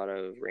always get a lot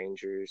of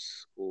Rangers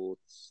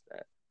schools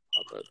that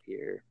pop up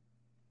here.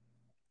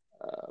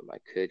 I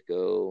could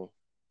go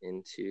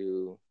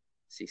into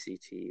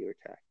CCT or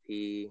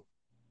TACP.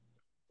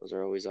 Those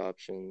are always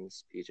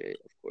options. PJ,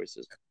 of course,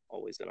 is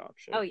always an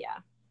option. Oh yeah.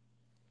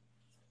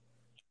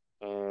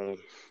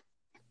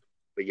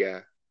 But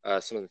yeah,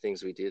 some of the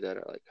things we do that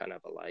are like kind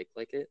of alike,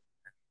 like it.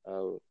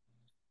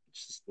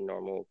 Just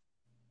normal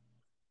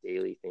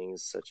daily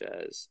things, such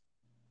as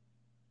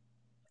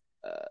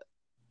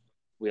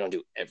we don't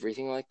do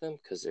everything like them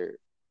because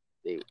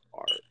they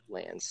are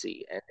land,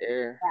 sea, and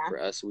air. Yeah.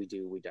 For us, we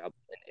dabble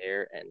in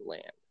air and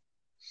land.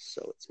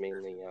 So it's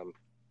mainly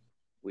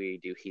we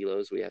do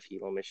helos. We have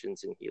helo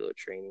missions and helo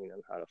training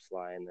on how to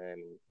fly in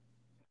them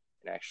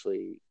and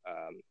actually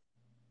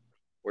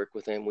work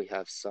with them. We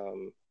have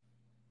some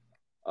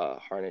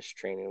harness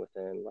training with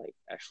them, like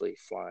actually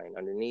flying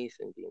underneath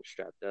and being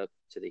strapped up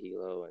to the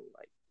helo, and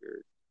like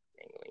you're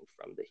dangling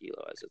from the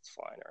helo as it's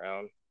flying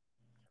around.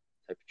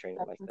 Type of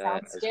training like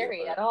that. Sounds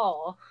scary at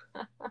all.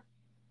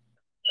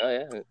 Oh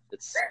yeah,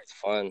 it's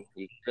fun.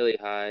 You get really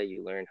high.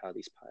 You learn how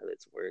these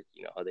pilots work.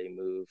 You know how they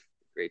move.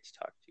 Great to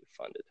talk to.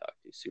 Fun to talk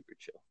to. Super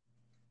chill.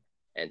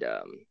 And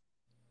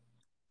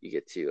you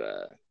get to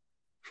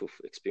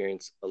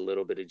experience a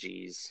little bit of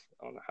G's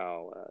on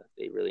how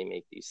they really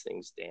make these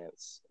things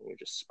dance. And you're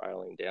just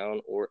spiraling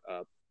down or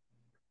up.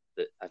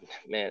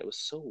 Man, it was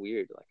so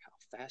weird, like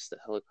how fast the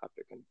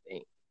helicopter can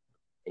bank,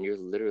 and you're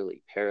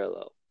literally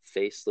parallel,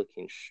 face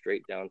looking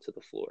straight down to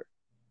the floor.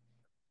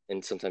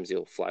 And sometimes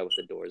you'll fly with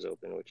the doors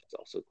open, which is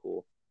also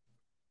cool,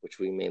 which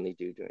we mainly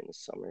do during the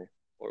summer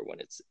or when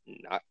it's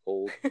not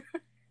cold.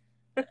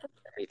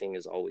 Everything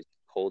is always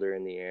colder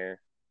in the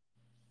air.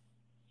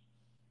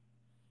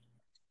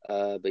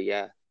 But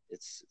yeah,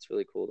 it's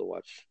really cool to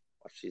watch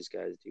these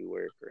guys do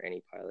work, or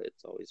any pilot.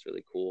 It's always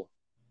really cool.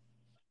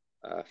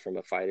 From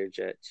a fighter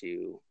jet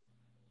to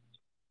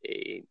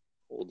a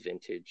old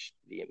vintage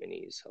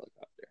Vietnamese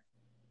helicopter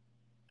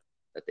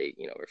that they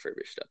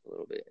refurbished up a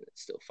little bit, and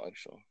it's still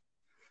functional.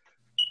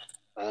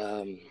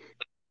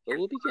 But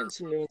we'll be getting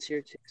some new ones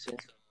here too soon.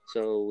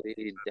 So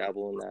we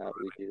dabble in that.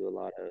 We do a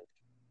lot of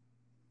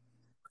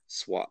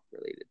SWAT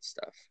related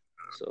stuff.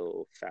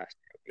 So fast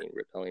jumping,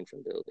 rappelling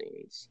from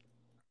buildings,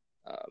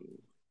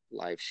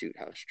 live shoot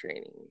house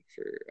training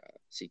for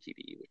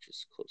CQB, which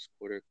is close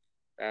quarter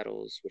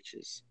battles, which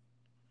is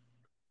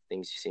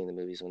things you see in the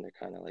movies when they're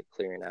kind of like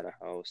clearing out a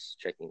house,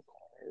 checking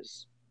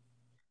corners,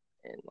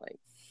 and like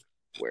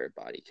where a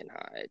body can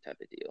hide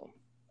type of deal.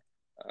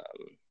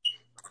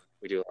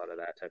 We do a lot of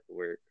that type of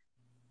work.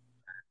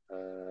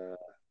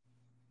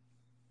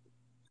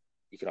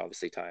 You can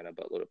obviously tie in a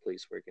buttload of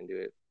police work and do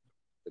it.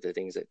 But the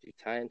things that do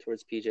tie in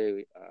towards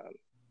PJ,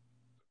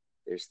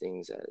 there's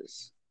things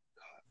as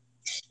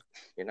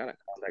you're not a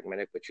combat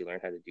medic, but you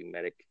learn how to do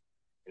medic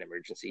in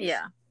emergencies.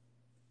 Yeah.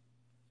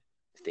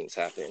 If things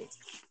happen,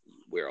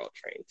 we're all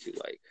trained to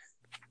like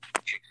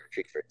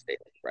treat first aid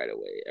right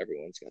away.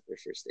 Everyone's got their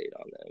first aid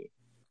on them.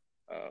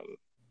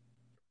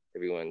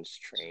 Everyone's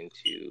trained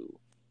to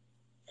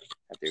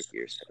have their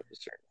gear set up a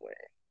certain way.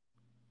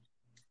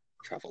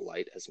 Travel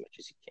light as much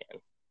as you can.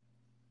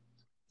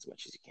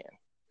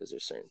 Because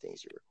there's certain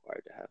things you're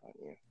required to have on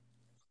you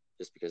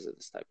just because of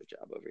this type of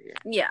job over here.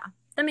 Yeah,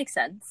 that makes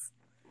sense.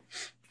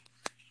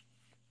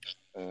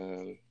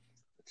 It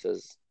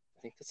says,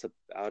 I think that's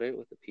about it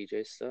with the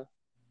PJ stuff.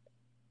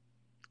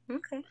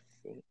 Okay.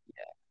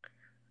 Yeah.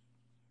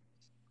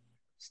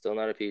 Still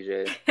not a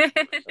PJ.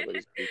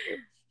 Nobody's a PJ.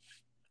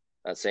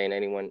 Not saying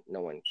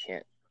no one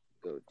can't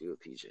go do a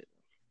PJ.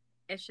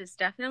 It's just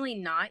definitely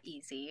not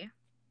easy.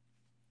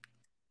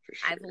 for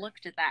sure. I've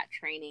looked at that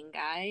training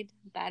guide.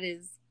 That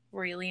is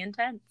really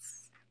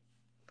intense.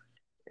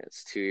 Yeah,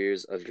 it's 2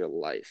 years of your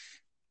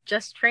life.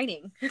 Just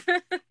training.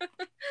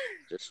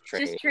 Just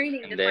training. Just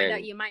training and to then, find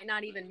out you might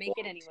not even make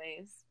it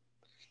anyways.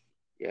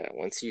 Yeah,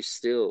 once you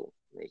still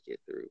make it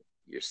through,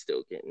 you're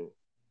still getting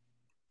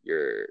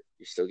your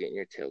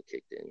tail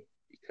kicked in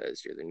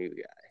because you're the new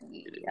guy.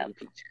 You're the new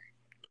teacher.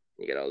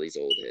 You get all these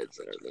old heads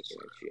that are looking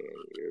at you,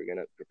 and you're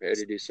gonna prepare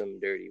to do some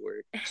dirty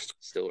work,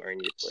 still earn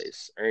your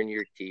place, earn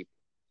your keep,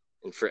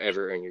 and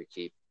forever earn your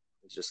keep.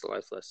 It's just a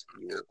life lesson.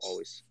 You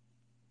will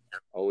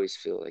always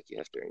feel like you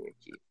have to earn your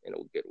keep in a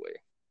good way.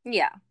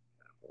 Yeah.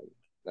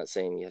 Not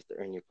saying you have to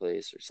earn your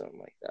place or something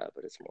like that,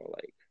 but it's more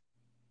like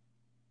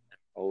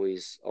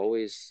always,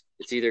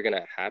 it's either going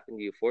to happen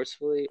to you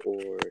forcefully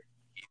or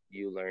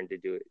you learn to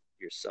do it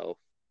yourself.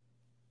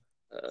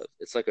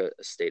 It's like a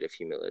state of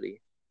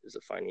humility, is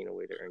of finding a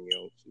way to earn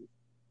your own keep.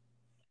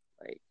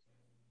 Like,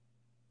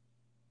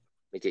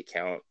 make it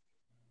count.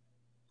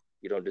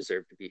 You don't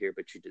deserve to be here,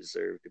 but you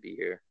deserve to be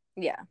here.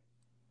 Yeah.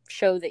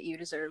 Show that you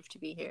deserve to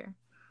be here.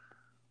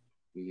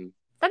 Mm-hmm.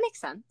 That makes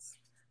sense.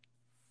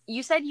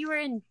 You said you were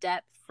in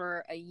debt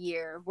for a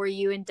year. Were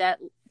you in debt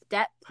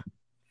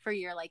for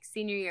your like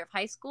senior year of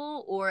high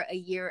school or a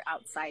year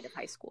outside of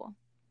high school?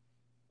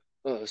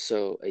 Oh,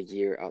 so a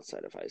year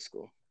outside of high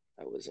school.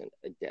 I was in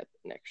a debt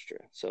and extra.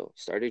 So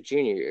started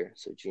junior year.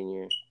 So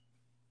junior,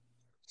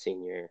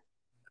 senior,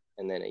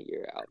 and then a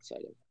year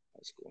outside of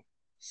high school.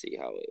 See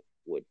how it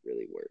would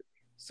really work.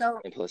 So,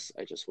 and plus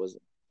I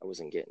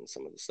wasn't getting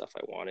some of the stuff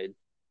I wanted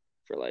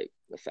for like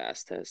the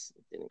FAST test.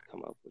 It didn't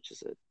come up, which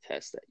is a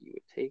test that you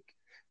would take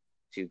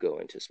to go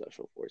into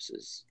special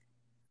forces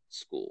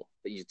school,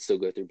 but you'd still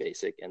go through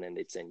basic, and then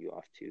they'd send you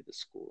off to the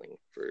schooling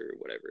for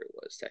whatever it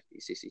was, TACP,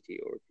 CCT,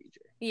 or PJ.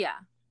 Yeah,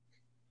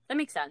 that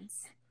makes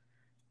sense.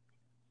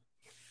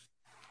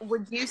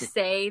 Would you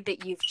say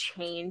that you've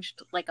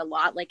changed like a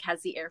lot? Like,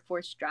 has the Air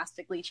Force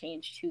drastically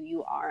changed who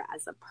you are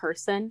as a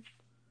person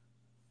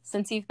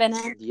since you've been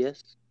in?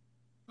 Yes,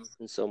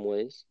 in some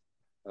ways.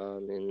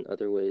 In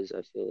other ways,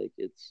 I feel like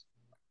it's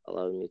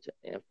allowed me to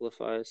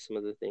amplify some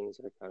of the things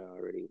I kind of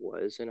already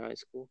was in high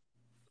school.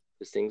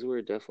 Because things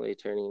were definitely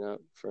turning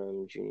up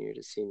from junior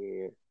to senior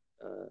year,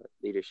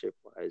 leadership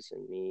wise,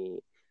 and me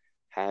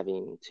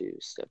having to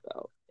step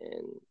out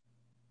and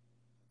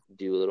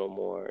do a little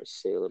more,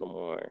 say a little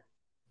more,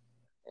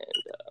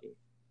 and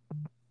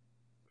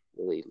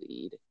really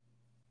lead. I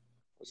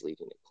was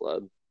leading a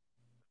club.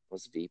 I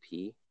was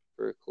VP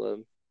for a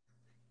club,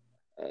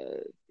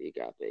 the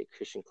Agape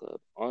Christian Club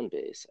on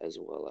base, as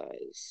well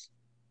as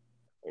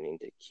learning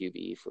to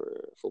QB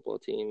for a football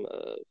team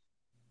of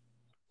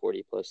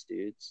 40 plus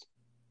dudes.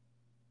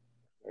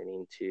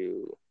 Learning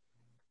to,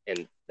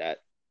 and that,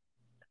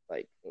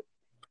 like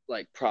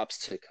props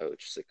to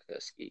Coach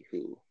Sikorsky,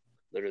 who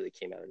literally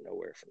came out of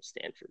nowhere from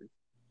Stanford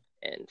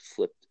and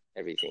flipped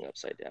everything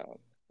upside down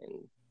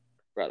and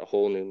brought a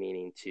whole new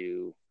meaning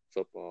to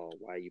football,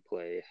 why you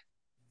play,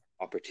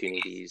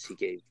 opportunities. He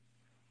gave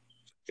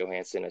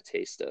Johansson a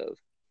taste of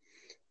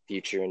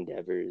future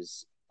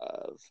endeavors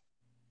of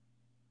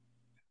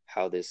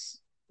how this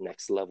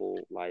next level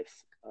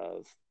life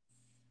of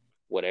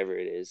whatever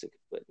it is,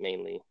 but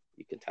mainly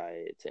you can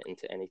tie it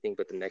into anything,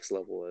 but the next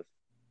level of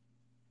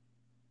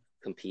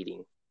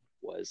competing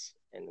was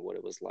and what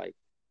it was like,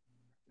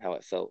 how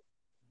it felt.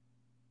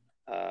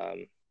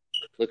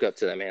 Look up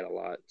to that man a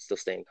lot, still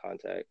stay in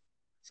contact.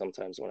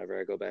 Sometimes whenever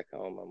I go back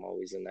home, I'm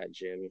always in that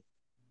gym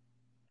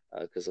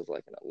because of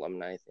like an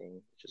alumni thing,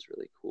 which is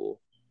really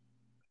cool.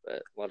 But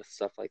a lot of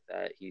stuff like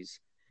that, he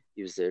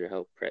was there to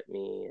help prep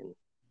me,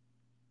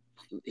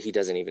 and he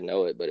doesn't even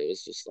know it, but it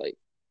was just like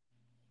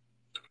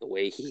the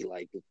way he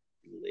like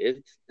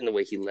lived and the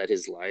way he led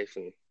his life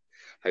and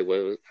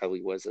how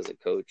he was as a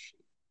coach.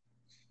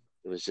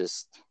 It was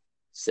just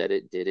said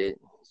it, did it.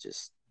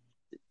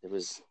 It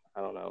was,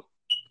 I don't know,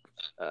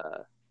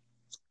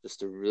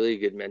 just a really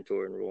good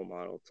mentor and role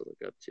model to look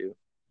up to.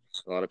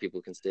 A lot of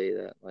people can say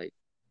that like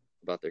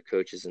about their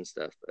coaches and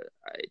stuff, but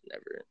I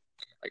never,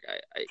 like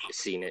I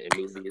seen it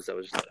in movies. I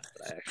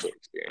actually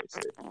experienced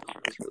it.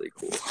 It was really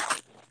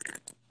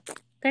cool.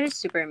 That is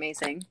super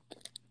amazing.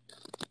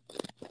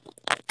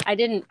 I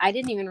didn't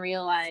even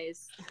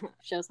realize,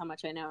 shows how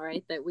much I know,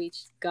 right? That we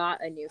got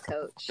a new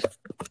coach.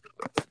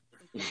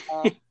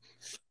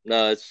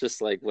 No, it's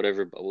just like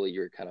whatever bubble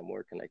you're kind of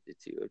more connected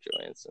to of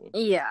Johansson.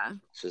 Yeah.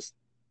 It's just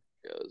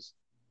goes.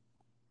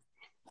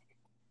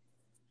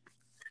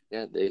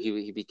 Yeah,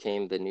 he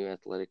became the new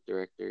athletic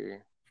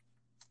director.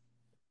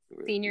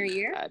 Senior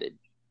year? Added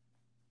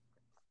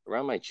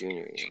around my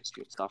junior year,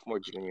 sophomore,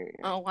 junior year.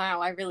 Oh,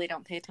 wow. I really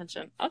don't pay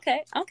attention.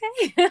 Okay.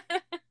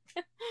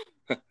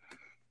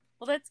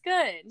 Well, that's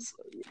good. So,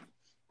 yeah.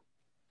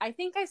 I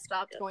think I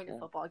stopped going to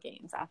football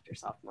games after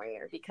sophomore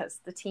year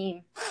because the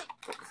team,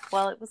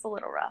 well, it was a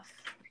little rough.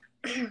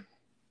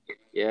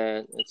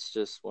 Yeah, it's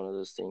just one of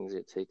those things.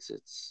 It takes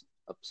its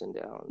ups and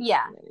downs.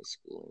 Yeah. In any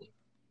schooling.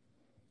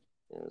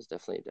 It was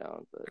definitely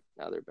down, but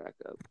now they're back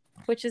up.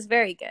 Which is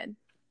very good.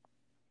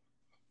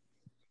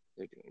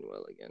 They're doing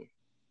well again.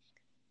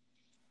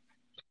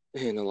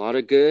 And a lot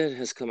of good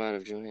has come out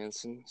of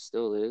Johansson.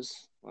 Still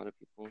is. A lot of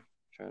people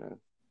trying to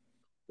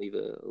leave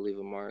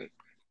a mark,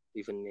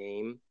 leave a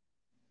name.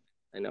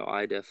 I know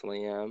I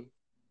definitely am.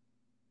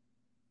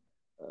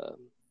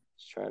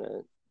 Just trying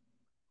to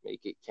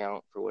make it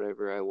count for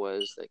whatever I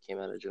was that came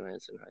out of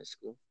Johansson High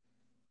School.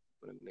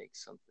 I'm gonna make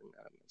something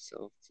out of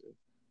myself too.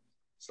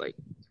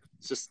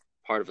 It's just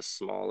part of a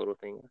small little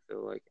thing. I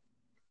feel like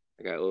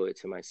I owe it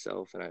to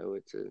myself, and I owe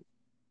it to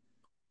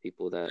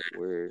people that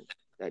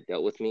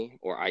dealt with me,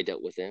 or I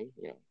dealt with them.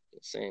 You know,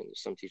 saying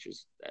there's some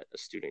teachers that a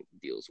student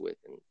deals with,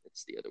 and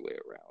it's the other way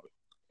around,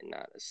 and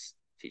not a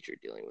teacher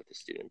dealing with a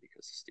student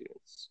because the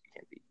students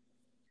can't be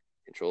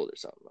controlled or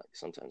something. Like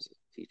sometimes a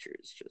teacher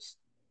is just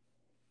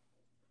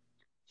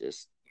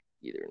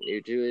either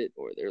new to it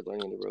or they're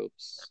learning the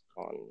ropes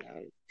on how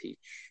to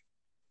teach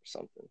or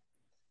something.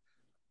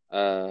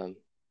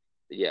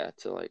 Yeah,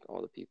 to like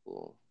all the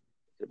people,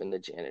 it could have been the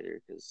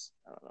janitor because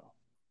I don't know,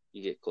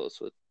 you get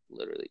close with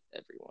literally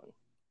everyone,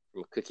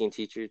 from a cooking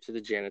teacher to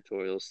the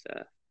janitorial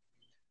staff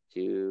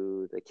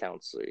to the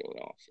counseling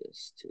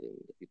office to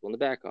the people in the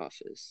back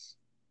office.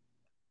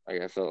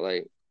 Like I felt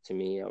like to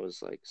me, I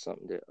was like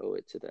something to owe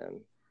it to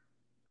them,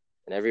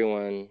 and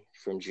everyone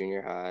from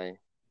junior high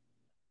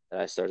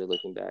that I started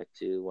looking back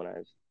to when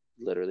I've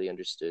literally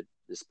understood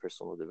this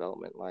personal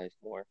development life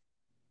more.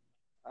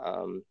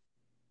 Um,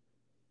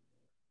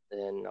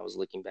 then I was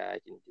looking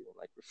back and doing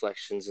like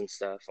reflections and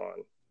stuff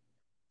on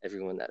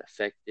everyone that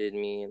affected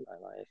me in my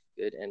life,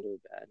 good and or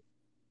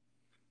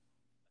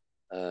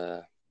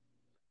bad.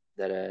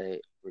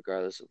 That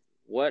regardless of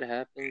what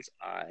happens,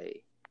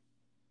 I'm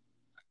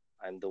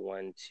the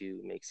one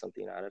to make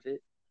something out of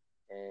it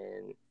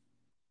and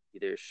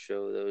either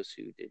show those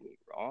who did me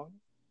wrong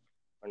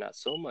or not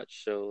so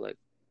much so like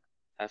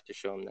have to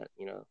show them that,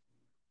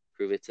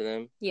 prove it to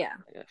them. Yeah.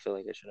 Like I feel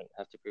like I shouldn't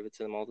have to prove it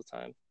to them all the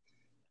time.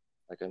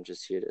 Like I'm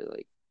just here to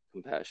like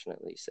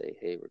compassionately say,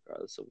 hey,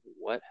 regardless of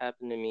what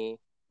happened to me,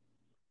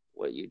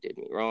 what you did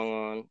me wrong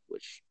on,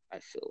 which I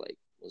feel like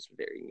was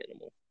very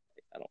minimal.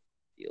 Like I don't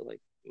feel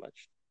like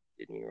much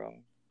did me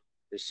wrong.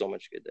 There's so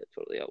much good that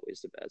totally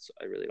outweighs the bad, so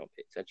I really don't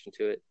pay attention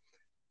to it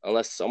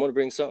unless someone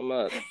brings something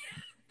up.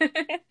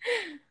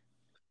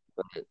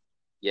 But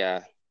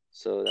yeah,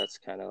 so that's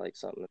kind of like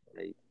something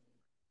that I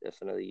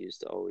definitely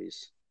used to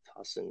always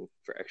toss in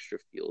for extra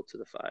fuel to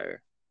the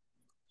fire,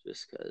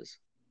 just because.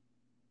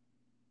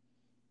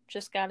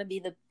 Just got to be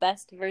the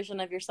best version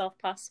of yourself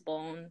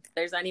possible. And if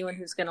there's anyone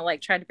who's going to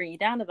like try to bring you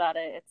down about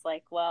it, it's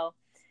like, well,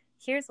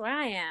 here's where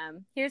I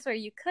am. Here's where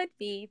you could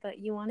be, but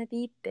you want to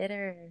be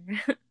bitter.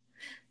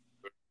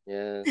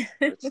 Yeah,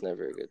 that's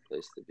never a good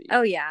place to be.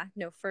 Oh, yeah.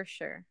 No, for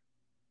sure.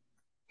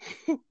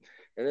 And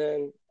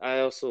then I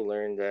also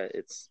learned that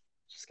it's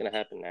just going to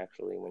happen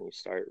naturally when you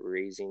start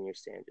raising your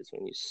standards,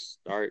 when you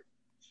start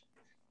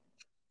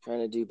trying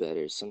to do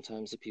better.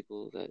 Sometimes the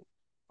people that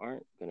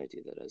aren't going to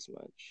do that as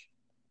much,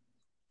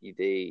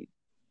 it's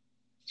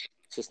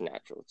just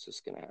natural. It's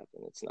just going to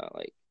happen. It's not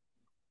like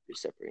you're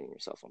separating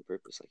yourself on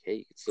purpose. Like, hey,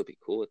 you could still be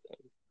cool with them,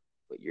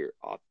 but you're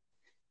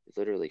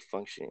literally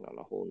functioning on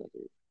a whole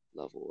nother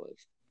level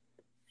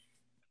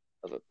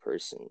of a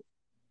person.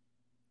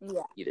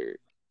 Yeah. Either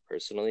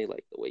personally,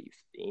 like the way you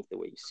think, the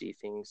way you see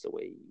things, the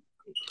way you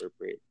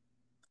interpret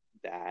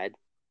bad,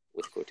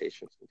 with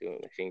quotations. I'm doing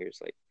my fingers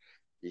like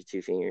the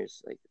two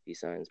fingers, like the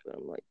peace signs, but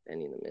I'm like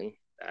bending them in.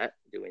 That,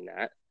 doing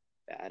that,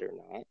 bad or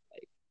not,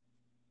 like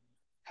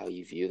how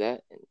you view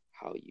that and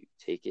how you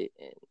take it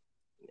and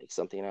make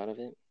something out of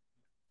it.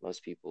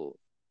 Most people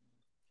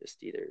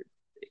just either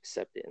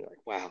accept it and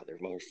like, wow, they're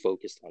more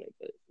focused on it,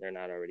 but they're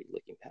not already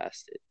looking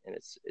past it. And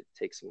it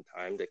takes some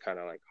time to kind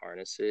of like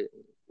harness it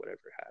and whatever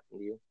happened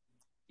to you,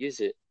 use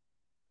it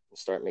and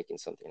start making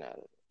something out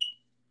of it.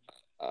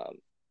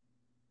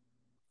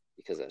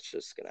 Because that's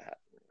just gonna happen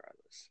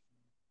regardless.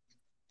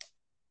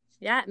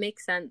 Yeah, it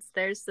makes sense.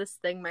 There's this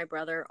thing my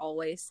brother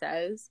always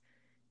says.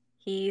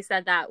 He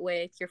said that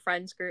with your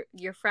friend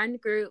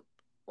group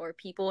or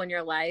people in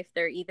your life,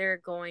 they're either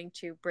going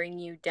to bring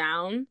you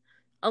down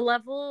a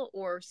level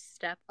or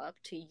step up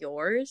to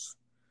yours.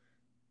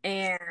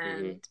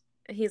 And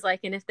he's like,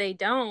 and if they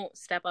don't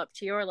step up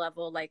to your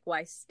level, like,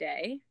 why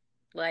stay?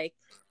 Like,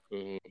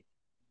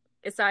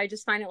 so I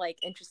just find it like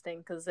interesting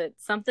because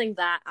it's something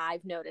that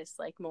I've noticed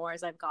like more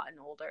as I've gotten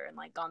older and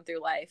like gone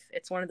through life.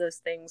 It's one of those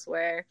things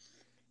where,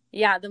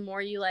 yeah, the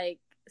more you like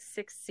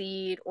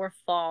succeed or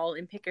fall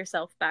and pick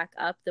yourself back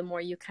up, the more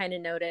you kind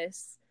of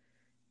notice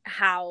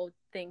how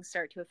things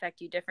start to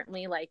affect you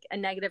differently. Like a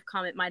negative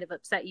comment might have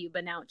upset you,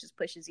 but now it just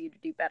pushes you to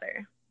do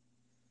better.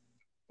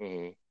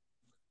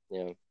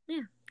 Yeah.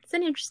 It's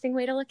an interesting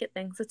way to look at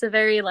things. It's a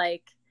very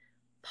like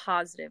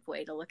positive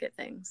way to look at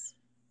things,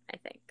 I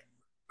think.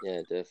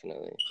 Yeah,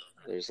 definitely.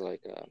 There's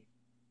like I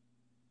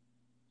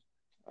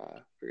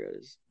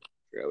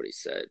forgot what he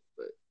said,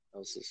 but I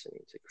was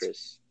listening to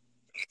Chris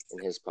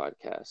in his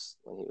podcast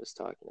when he was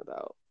talking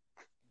about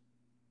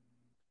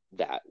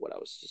that. What I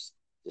was just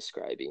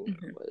describing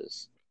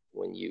was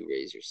when you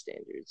raise your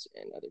standards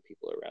and other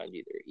people around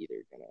you, they're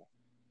either gonna,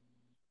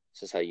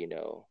 this is how you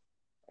know,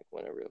 like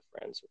when a real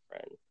friend's a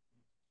friend,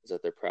 is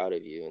that they're proud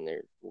of you and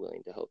they're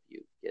willing to help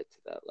you get to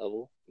that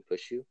level and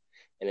push you.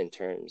 And in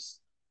terms,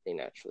 they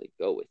naturally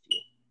go with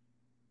you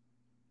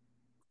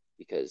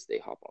because they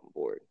hop on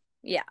board.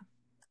 Yeah.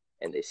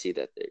 And they see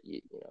that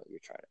you're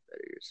trying to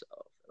better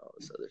yourself and all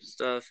this other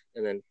stuff.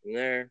 And then from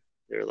there,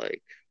 they're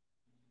like,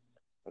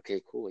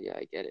 okay, cool. Yeah,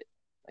 I get it.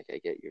 Like, I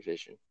get your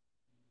vision.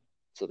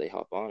 So they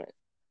hop on it.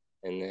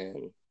 And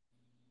then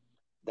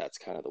that's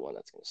kind of the one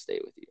that's going to stay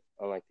with you.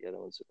 Unlike the other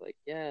ones who are like,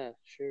 yeah,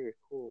 sure,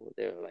 cool.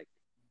 They're like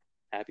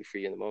happy for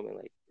you in the moment.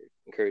 Like, they're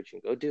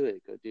encouraging, go do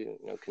it,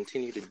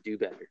 continue to do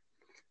better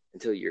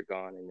until you're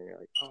gone. And then you're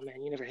like, oh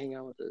man, you never hang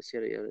out with us,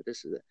 yada, yada,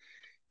 this is that.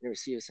 You never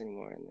see us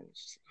anymore. And then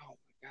it's just like, oh,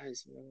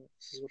 guys,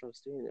 this is what I was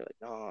doing. They're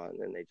like, no. And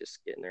then they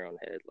just get in their own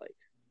head. Like,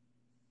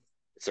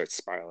 it starts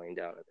spiraling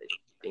down and they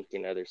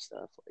thinking other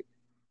stuff like,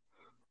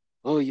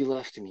 oh, you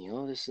left me,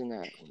 oh, this and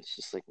that. And it's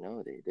just like,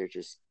 no, they're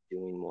just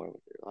doing more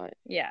with their life.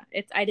 Yeah,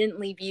 I didn't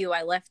leave you.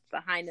 I left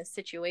behind a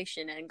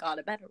situation and got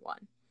a better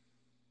one.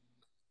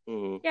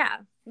 Mm-hmm. Yeah,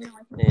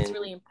 I think it's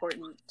really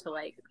important to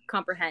like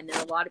comprehend,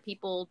 and a lot of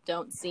people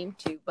don't seem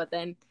to. But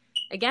then,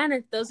 again,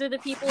 if those are the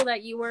people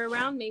that you were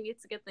around, maybe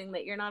it's a good thing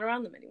that you're not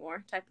around them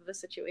anymore. Type of a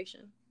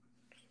situation.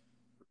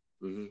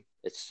 Mm-hmm.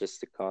 It's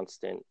just a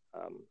constant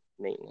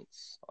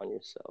maintenance on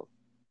yourself,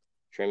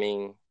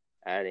 trimming,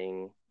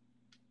 adding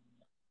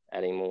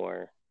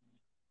more,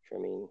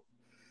 trimming.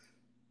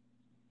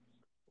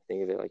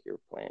 Think of it like your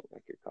plant,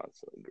 like you're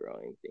constantly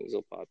growing. Things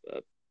will pop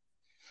up.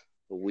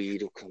 A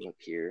weed will come up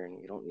here,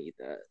 and you don't need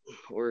that.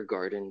 Or a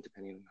garden,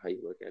 depending on how you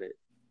look at it.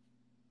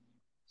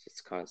 So it's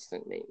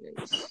constant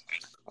maintenance,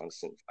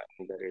 constant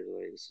finding better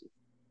ways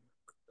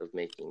of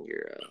making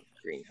your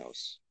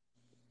greenhouse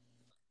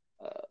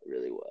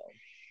really well.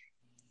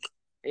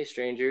 Hey,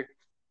 stranger.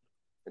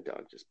 The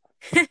dog just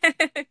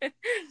popped.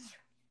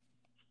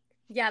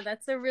 Yeah,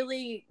 that's a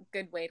really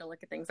good way to look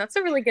at things. That's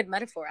a really good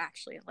metaphor,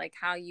 actually. Like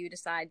how you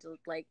decide to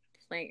like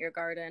plant your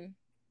garden.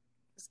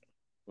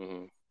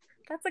 Mm-hmm.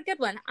 That's a good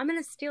one. I'm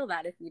gonna steal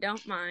that if you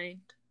don't mind.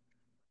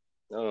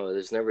 No,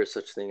 there's never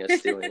such thing as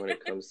stealing when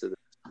it comes to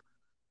this.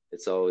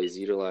 It's always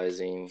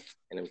utilizing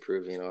and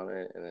improving on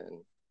it, and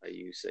then like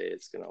you say,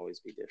 it's gonna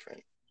always be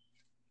different.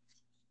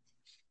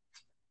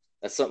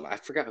 That's something I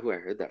forgot who I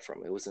heard that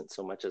from. It wasn't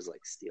so much as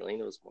like stealing;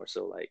 it was more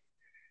so like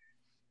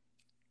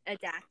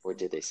adapt. Or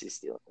did they see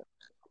stealing,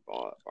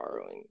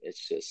 borrowing?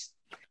 It's just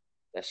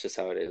that's just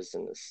how it is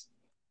in this,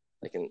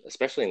 like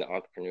especially in the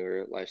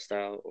entrepreneur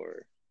lifestyle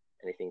or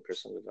anything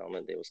personal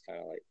development. They was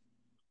kind of like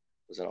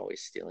wasn't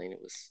always stealing.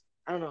 It was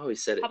I don't know how he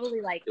said it.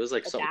 Probably like it was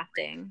like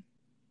adapting.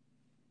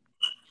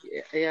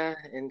 Yeah,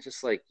 and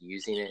just like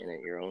using it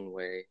in your own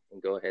way,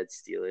 and go ahead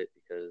steal it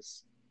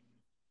because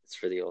it's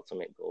for the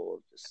ultimate goal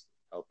of just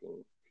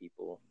helping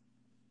people,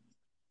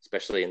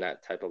 especially in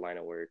that type of line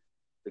of work.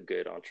 The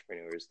good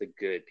entrepreneurs, the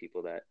good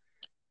people that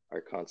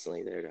are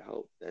constantly there to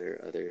help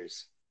better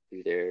others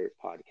through their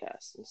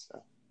podcasts and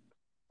stuff,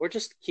 or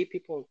just keep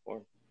people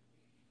informed.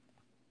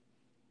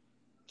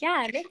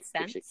 Yeah, it makes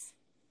sense.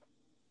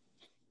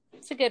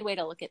 It's a good way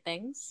to look at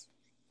things.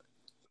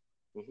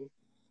 Mm-hmm.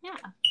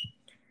 Yeah.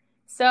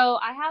 So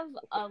I have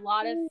a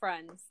lot of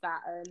friends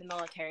that are in the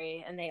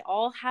military, and they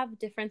all have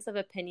difference of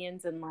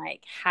opinions in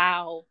like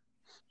how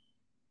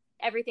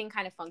everything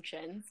kind of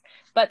functions.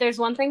 But there's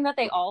one thing that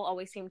they all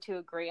always seem to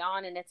agree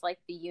on, and it's like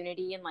the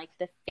unity and like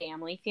the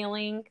family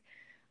feeling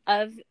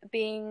of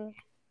being,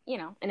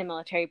 in a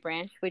military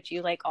branch. Would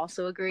you like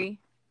also agree?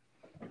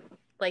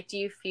 Like, do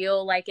you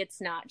feel like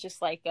it's not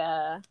just like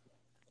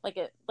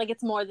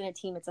it's more than a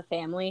team, it's a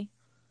family?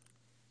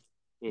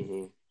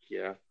 Mm-hmm.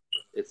 Yeah,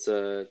 it's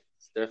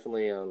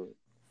definitely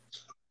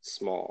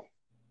small.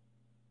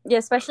 Yeah,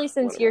 especially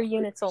since your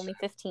unit's only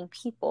 15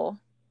 people.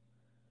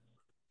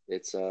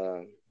 It's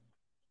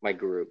my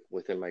group,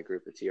 within my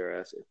group of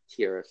TRS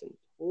in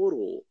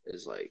total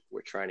is like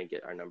we're trying to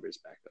get our numbers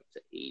back up to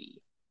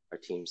 80. Our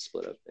team's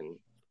split up, and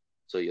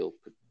so you'll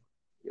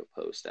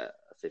post at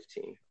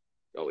 15.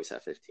 You always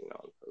have 15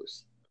 on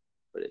post,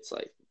 but it's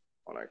like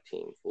on our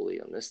team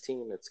fully. On this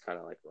team, it's kind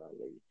of like around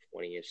maybe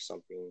 20-ish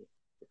something.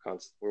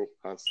 We're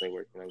constantly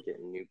working on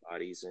getting new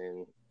bodies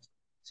in,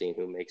 seeing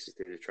who makes it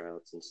through the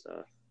tryouts and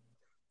stuff.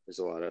 There's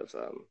a lot of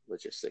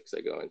logistics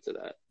that go into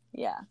that.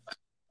 Yeah.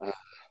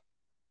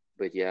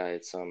 But yeah,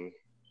 it's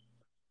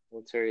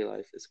military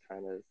life is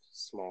kind of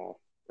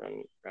small,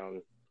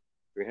 around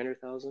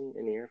 300,000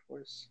 in the Air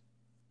Force,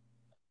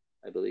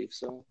 I believe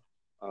so.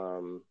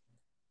 And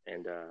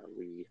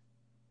we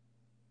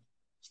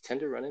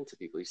tend to run into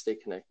people. You stay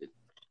connected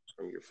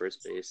from your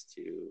first base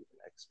to the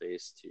next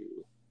base to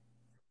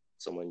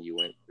someone you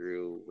went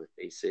through with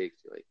basic.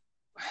 Like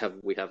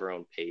we have our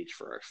own page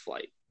for our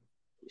flight.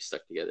 We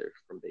stuck together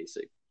from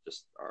basic,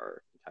 just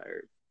our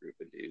entire group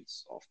of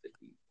dudes, all 50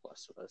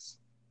 plus of us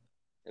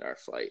in our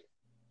flight.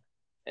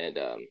 And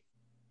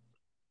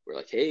we're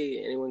like,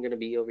 hey, anyone gonna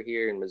be over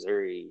here in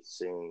Missouri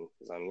soon?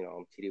 Because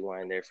I'm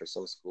TDYing there for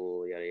some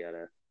school, yada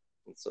yada.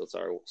 And so it's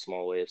our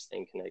small way of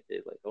staying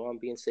connected. Like, oh, I'm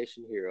being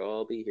stationed here. Oh,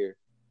 I'll be here.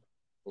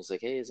 And he's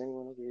like, hey, is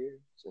anyone over here?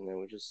 And then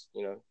we just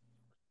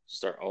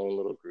just our own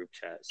little group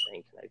chat,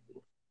 staying connected.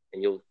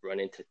 And you'll run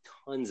into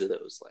tons of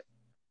those. Like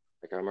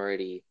I'm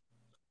already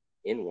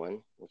in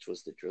one, which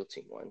was the drill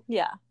team one.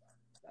 Yeah.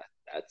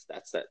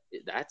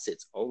 That's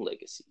its own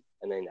legacy.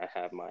 And then I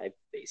have my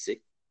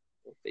basic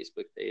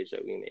Facebook page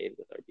that we made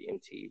with our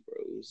BMT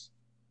bros,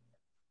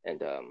 and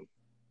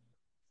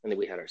then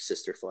we had our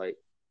sister flight.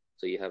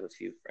 So you have a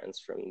few friends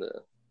from the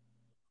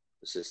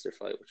sister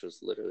flight, which was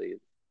literally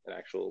an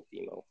actual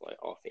female flight,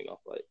 all female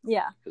flight.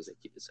 Yeah. Because they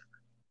keep it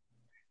separate.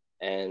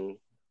 And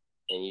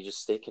you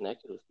just stay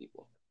connected with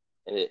people.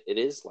 And it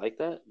is like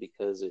that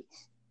because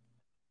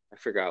I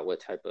forgot what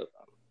type of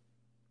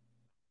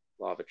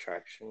law of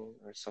attraction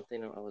or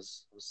something. I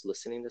was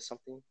listening to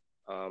something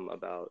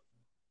about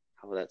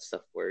how that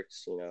stuff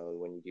works. You know,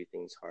 when you do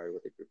things hard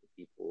with a group of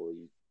people,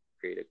 you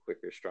create a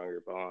quicker,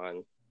 stronger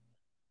bond.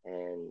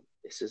 And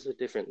this is a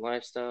different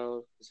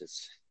lifestyle because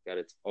it's got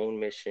its own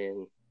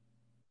mission.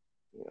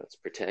 You know, it's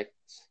protect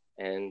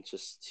and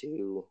just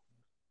to,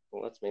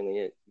 well, that's mainly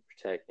it. You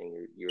protect,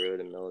 and you're in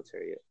the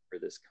military for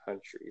this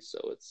country, so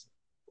it's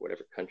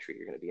whatever country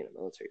you're going to be in the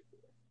military for.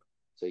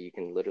 So you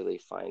can literally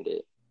find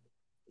it.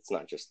 It's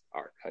not just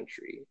our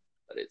country,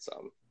 but it's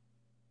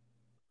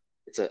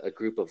a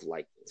group of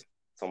liking. It's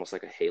almost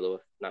like not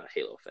a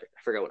halo effect.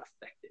 I forgot what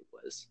effect it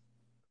was.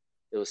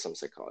 It was some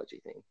psychology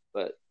thing,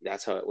 but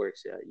that's how it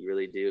works. Yeah, you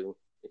really do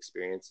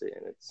experience it,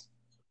 and it's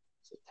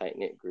a tight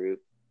knit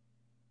group.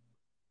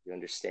 You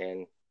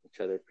understand each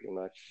other pretty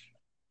much.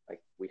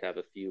 Like we have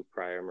a few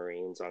prior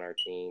Marines on our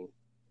team,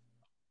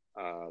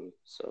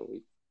 so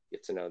we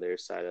get to know their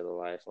side of the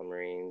life on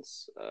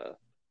Marines.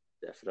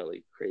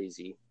 Definitely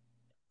crazy,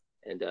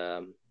 and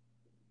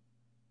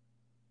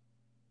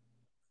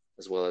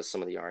as well as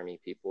some of the Army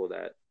people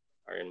that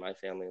are in my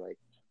family, like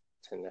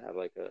tend to have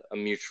like a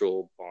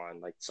mutual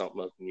bond, like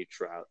something of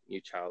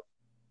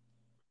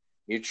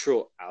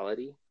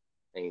mutuality,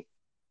 and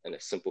a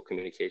simple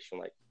communication.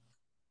 Like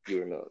you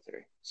were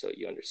military, so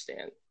you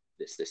understand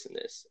this, and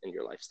this in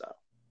your lifestyle.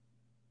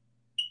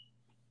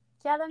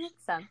 Yeah, that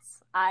makes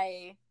sense.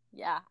 I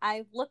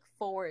look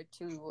forward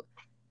to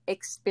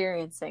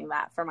experiencing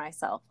that for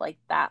myself, like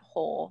that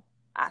whole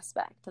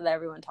aspect that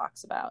everyone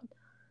talks about.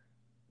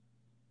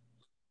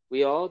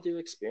 We all do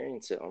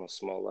experience it on a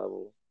small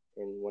level,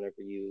 and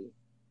whenever you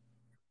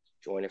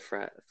join a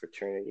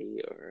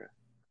fraternity or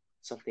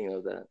something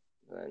of that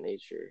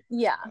nature.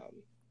 Yeah.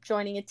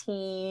 Joining a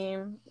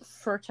team,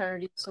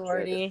 fraternity,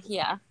 sorority.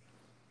 Yeah.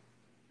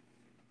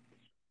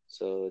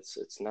 So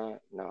it's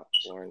not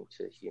foreign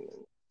to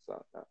humans. It's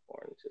not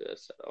foreign to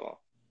us at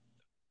all.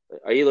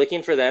 But are you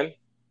looking for them?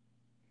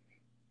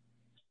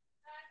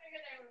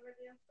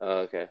 Oh,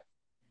 okay.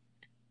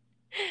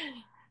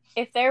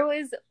 If there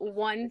was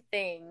one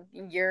thing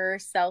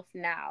yourself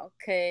now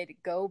could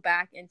go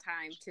back in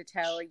time to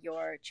tell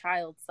your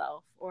child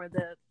self or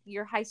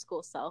your high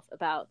school self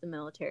about the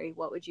military,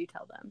 what would you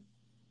tell them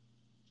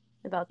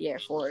about the Air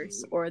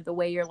Force or the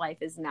way your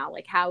life is now?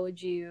 Like, how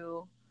would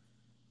you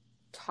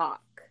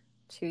talk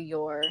to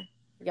your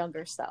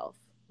younger self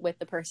with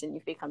the person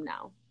you've become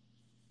now?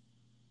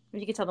 If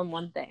you could tell them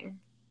one thing.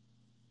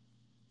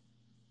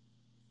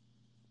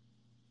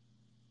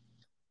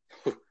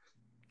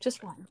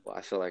 Just one. Well,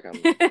 I feel like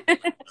I'm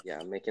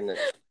making it.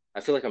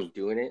 I feel like I'm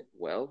doing it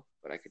well,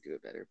 but I could do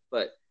it better.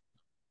 But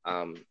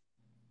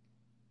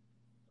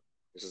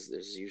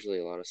there's usually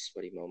a lot of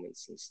sweaty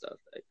moments and stuff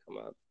that come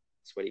up,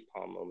 sweaty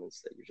palm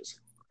moments that you're just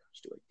like, oh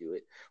gosh, do I do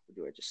it or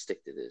do I just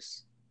stick to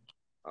this?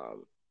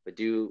 But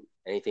do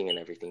anything and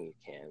everything you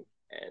can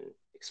and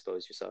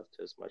expose yourself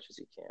to as much as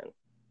you can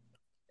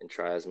and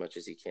try as much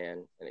as you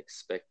can and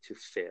expect to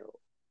fail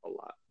a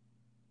lot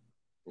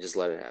and just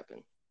let it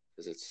happen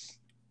because it's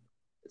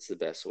the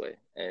best way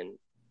and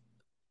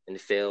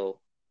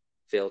fail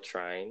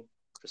trying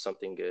for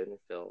something good and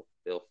fail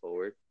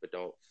forward, but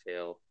don't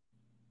fail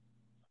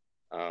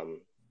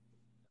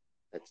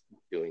at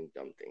doing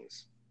dumb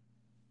things.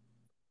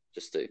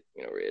 Just to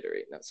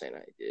reiterate, not saying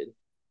I did,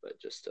 but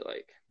just to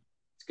like,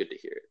 it's good to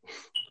hear it.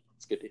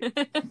 It's good to hear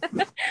it.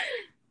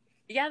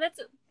 Yeah, that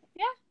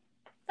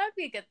would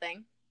be a good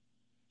thing.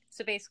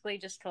 So basically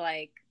just to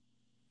like,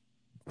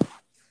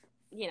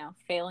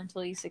 fail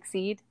until you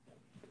succeed.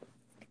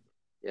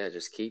 Yeah,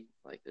 just keep,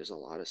 like, there's a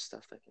lot of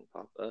stuff that can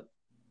pop up.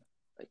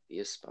 Like,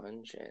 be a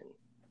sponge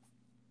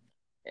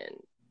and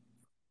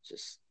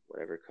just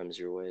whatever comes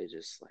your way,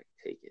 just like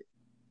take it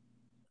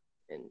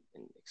and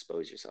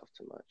expose yourself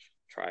to much.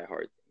 Try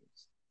hard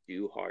things.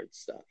 Do hard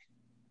stuff.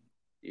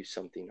 Do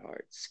something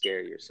hard.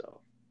 Scare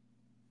yourself.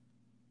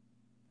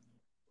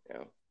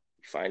 You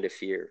find a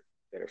fear.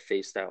 Better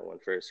face that one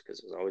first because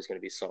there's always going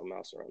to be something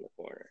else around the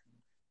corner,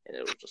 and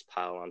it'll just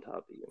pile on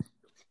top of you.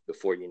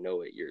 Before you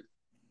know it, you're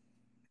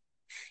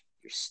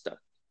stuck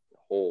in a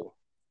hole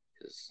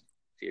because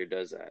fear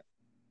does that.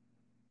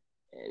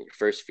 And your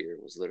first fear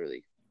was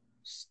literally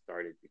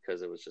started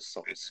because it was just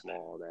something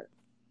small that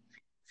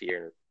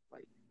fear,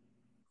 like,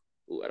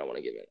 ooh, I don't want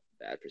to give it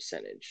a bad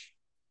percentage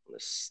on the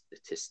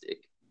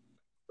statistic,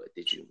 but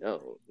did you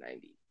know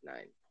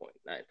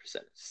 99.9%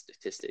 of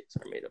statistics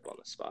are made up on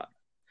the spot?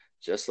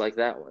 just like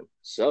that one.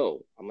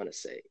 So I'm going to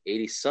say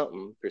 80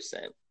 something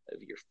percent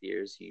of your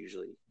fears you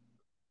usually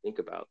think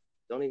about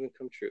don't even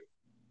come true.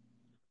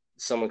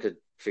 Someone could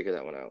figure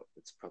that one out.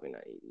 It's probably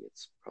not 80,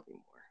 it's probably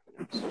more. Who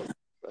knows?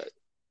 But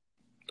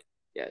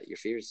yeah, your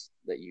fears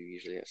that you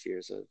usually have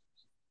fears of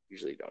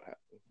usually don't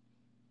happen.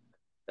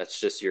 That's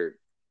just your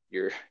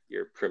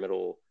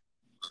primitive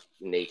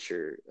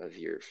nature of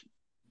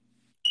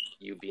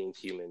you being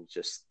human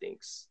just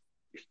thinks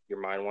your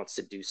mind wants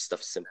to do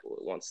stuff simple.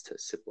 It wants to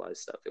simplify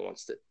stuff. It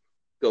wants to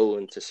go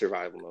into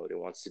survival mode. It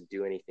wants to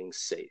do anything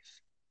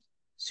safe,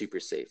 super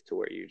safe, to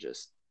where you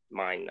just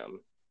mind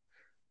numb.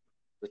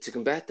 But to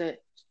combat that,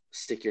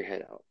 stick your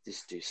head out.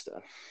 Just do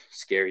stuff.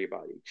 Scare your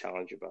body,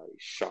 challenge your body,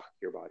 shock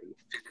your body,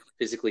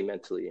 physically,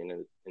 mentally,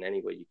 in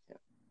any way you can.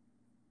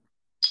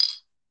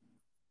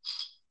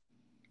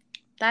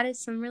 That is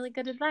some really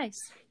good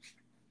advice.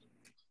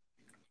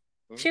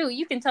 Shoot,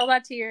 you can tell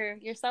that to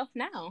yourself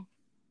now.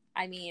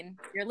 I mean,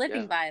 you're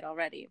living by it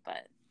already,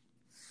 but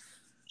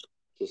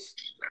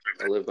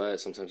I live by it.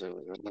 Sometimes I'm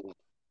like, oh.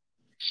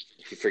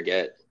 If you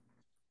forget,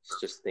 it's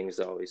just things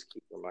to always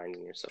keep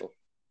reminding yourself.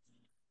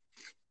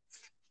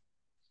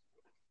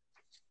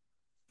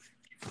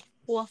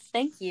 Well,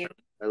 thank you.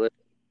 Live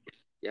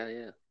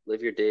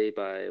your day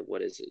by,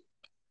 what is it?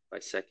 By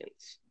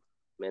seconds,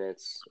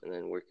 minutes, and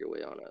then work your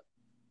way on up.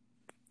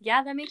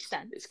 Yeah, that makes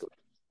sense. Basically,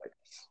 like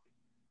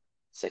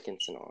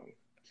seconds and on.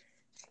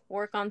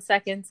 Work on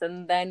seconds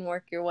and then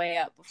work your way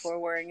up before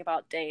worrying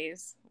about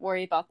days.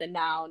 Worry about the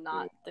now,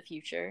 not the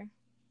future.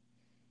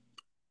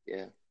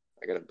 Yeah,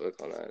 I got a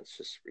book on that. It's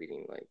just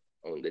reading, like,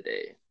 Own the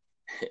Day.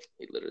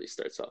 It literally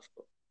starts off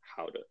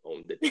how to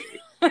own the day.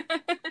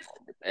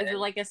 Is it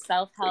like a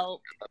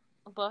self-help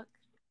book?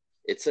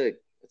 It's a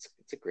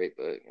great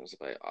book. It was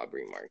by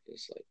Aubrey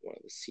Marcus, like one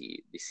of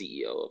the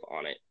CEO of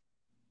Onnit,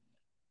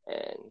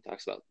 and he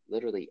talks about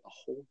literally a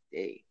whole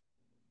day.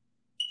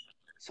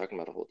 He's talking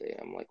about a whole day.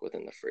 I'm like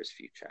within the first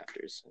few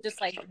chapters.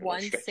 Just like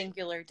one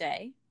singular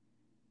day.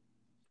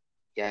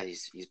 Yeah,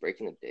 he's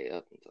breaking the day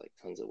up into like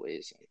tons of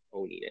ways, like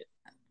owning it,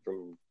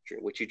 from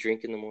what you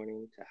drink in the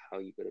morning to how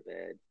you go to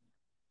bed,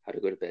 how to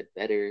go to bed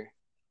better,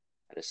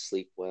 how to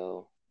sleep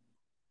well,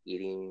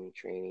 eating,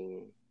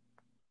 training,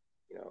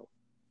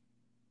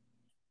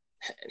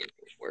 anything,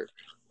 work,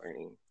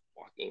 learning,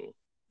 walking.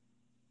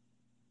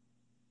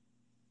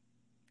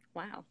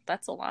 Wow,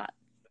 that's a lot.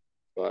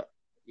 But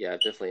yeah,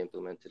 I've definitely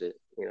implemented it,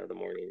 the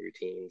morning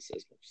routines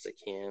as much as I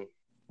can.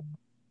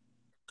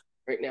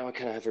 Right now I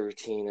kind of have a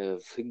routine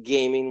of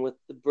gaming with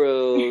the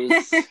bros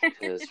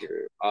because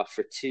you're off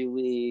for 2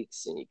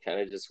 weeks and you kind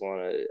of just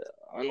want to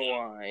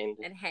unwind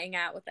and hang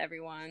out with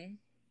everyone.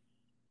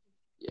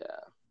 Yeah.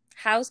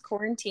 How's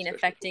quarantine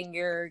affecting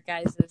your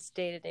guys'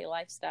 day-to-day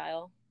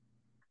lifestyle?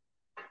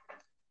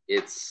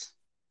 It's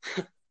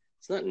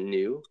not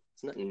new.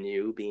 It's not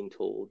new being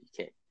told you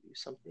can't do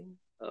something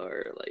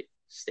or like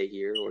stay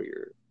here or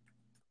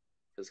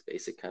because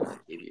basic kind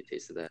of gave you a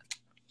taste of that.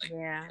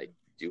 Yeah. Like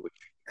do what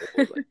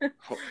you're told. Like,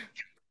 oh,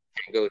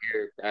 can't go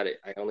here. Got it.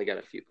 I only got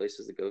a few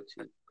places to go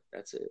to.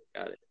 That's it.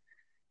 Got it.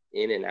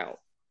 In and out.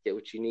 Get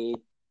what you need.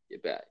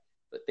 Get back.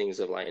 But things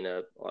have lined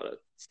up. A lot of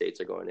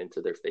states are going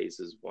into their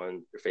phases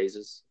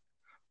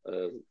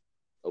of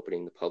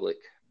opening the public.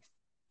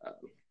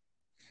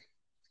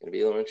 It's going to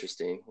be a little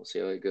interesting. We'll see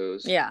how it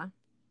goes. Yeah.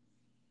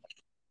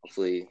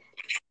 Hopefully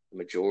the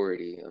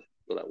majority of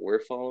people that we're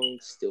following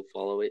still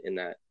follow it, and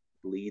that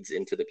leads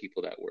into the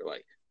people that were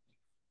like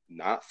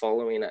not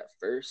following at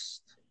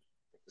first.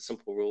 The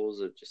simple rules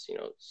of just,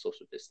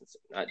 social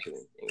distancing, not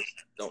doing things,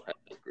 don't have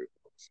big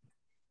groups.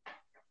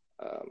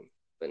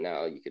 But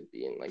now you could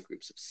be in like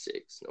groups of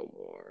 6, no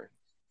more.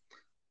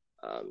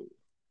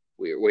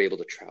 We're able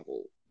to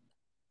travel.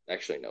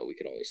 Actually, no, we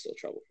can only still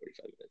travel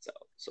 45 minutes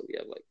out. So we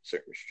have like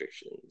certain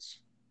restrictions.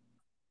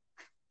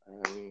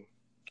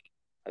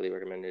 Highly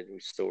recommended. We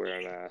still wear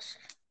a mask.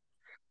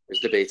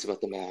 There's debates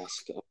about the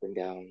mask up and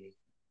down.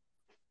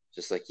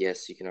 Just like,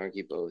 yes, you can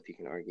argue both. You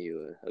can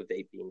argue a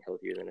vape being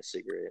healthier than a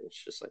cigarette. And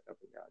it's just like up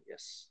and down.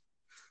 Yes.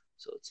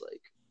 So it's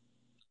like,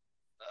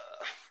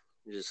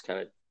 you're just kind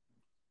of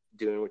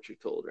doing what you're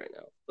told right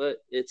now.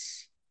 But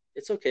it's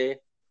okay.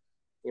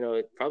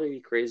 It'd probably be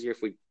crazier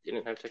if we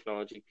didn't have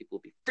technology. People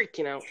would be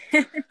freaking out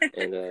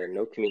and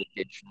no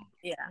communication.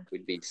 Yeah.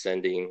 We'd be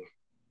sending.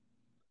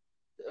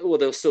 Well,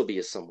 there'll still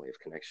be some way of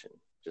connection.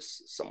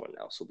 Just someone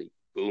else will be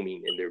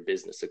booming in their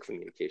business of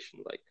communication,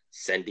 like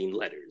sending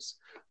letters,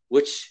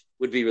 which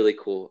would be really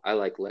cool. I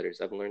like letters.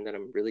 I've learned that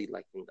I'm really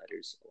liking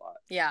letters a lot.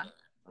 Yeah.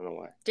 I don't know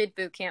why. Did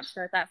boot camp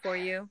start that for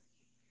you?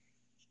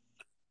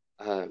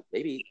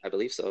 Maybe. I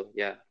believe so.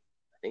 Yeah,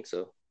 I think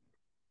so.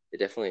 It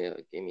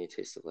definitely gave me a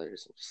taste of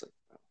letters. I'm just like,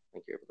 oh, I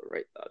think you're able to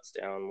write thoughts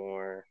down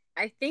more.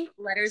 I think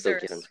letters are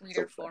a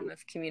sweeter form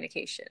of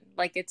communication.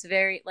 Like, it's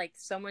very, like,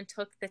 someone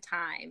took the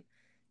time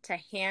to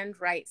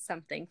handwrite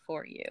something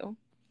for you.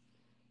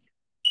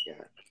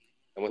 Yeah.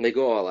 And when they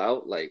go all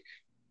out, like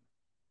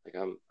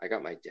I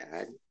got my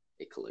dad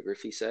a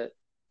calligraphy set.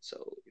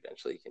 So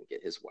eventually can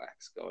get his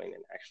wax going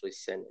and actually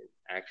send an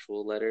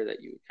actual letter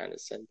that you would kind of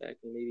send back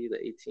in maybe the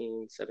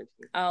 1817.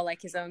 Oh,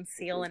 like his own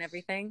seal and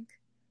everything.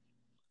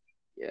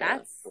 Yeah,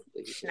 that's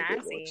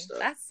snazzy.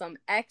 That's some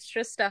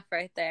extra stuff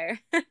right there.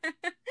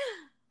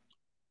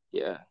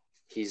 Yeah,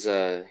 he's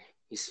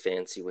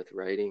fancy with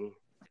writing.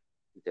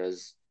 He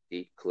does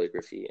deep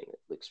calligraphy, and it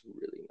looks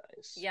really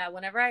nice. Yeah,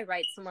 whenever I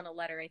write someone a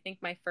letter, I think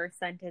my first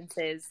sentence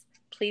is,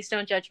 "Please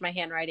don't judge my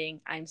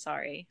handwriting. I'm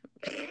sorry."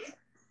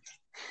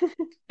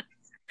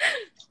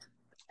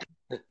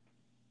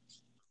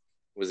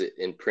 Was it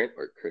in print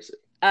or cursive?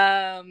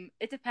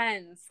 It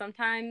depends.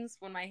 Sometimes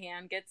when my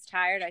hand gets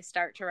tired, I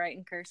start to write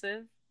in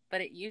cursive, but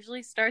it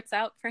usually starts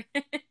out print.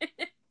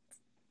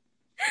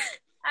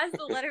 As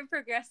the letter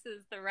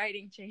progresses, the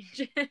writing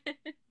changes.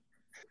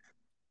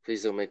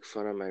 Please don't make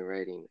fun of my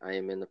writing. I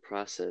am in the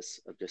process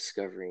of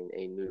discovering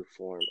a new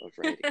form of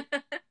writing.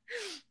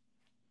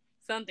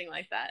 Something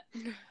like that.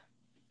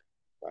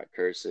 Not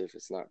cursive.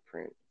 It's not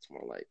print. It's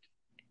more like...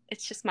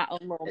 It's just my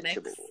own little mix.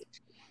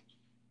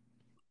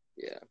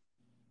 Yeah.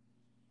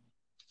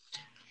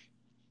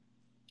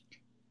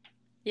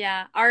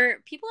 Yeah. Are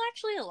people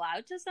actually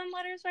allowed to send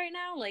letters right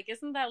now? Like,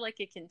 isn't that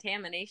like a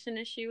contamination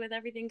issue with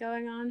everything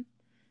going on?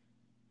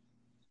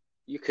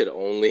 You could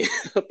only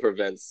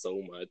prevent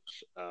so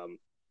much.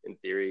 In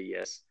theory,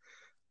 yes.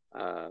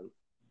 I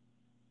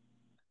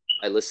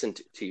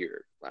listened to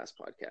your last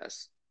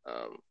podcast,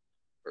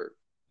 or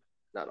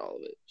not all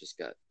of it, just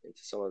got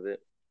into some of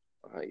it.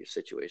 Your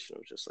situation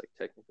was just like,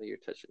 technically you're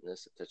touching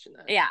this and touching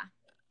that. Yeah.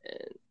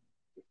 And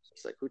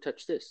it's like, who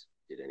touched this?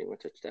 Did anyone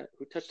touch that?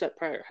 Who touched that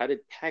prior? How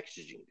did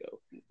packaging go?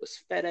 Was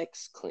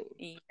FedEx clean?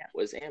 Yeah.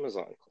 Was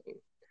Amazon clean?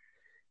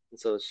 And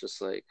so it's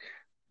just like,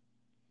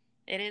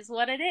 it is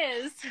what it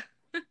is.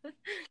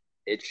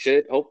 It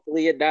should,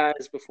 hopefully it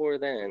dies before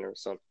then or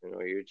something,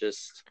 or you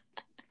just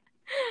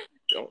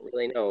don't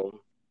really know.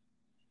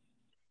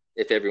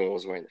 If everyone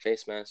was wearing the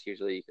face mask,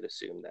 usually you could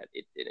assume that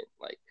it didn't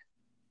like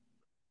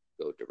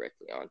go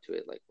directly onto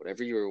it. Like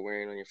whatever you were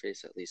wearing on your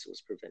face, at least it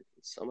was preventing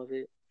some of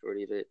it,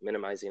 majority of it.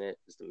 Minimizing it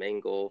is the main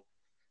goal.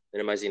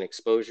 Minimizing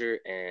exposure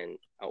and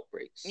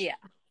outbreaks. Yeah.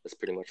 That's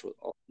pretty much what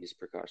all these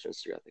precautions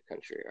throughout the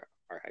country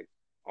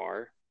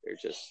are.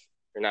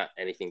 They're not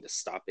anything to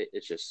stop it.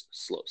 It's just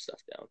slow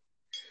stuff down.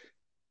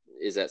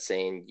 Is that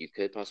saying you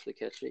could possibly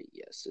catch it?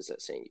 Yes. Is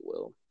that saying you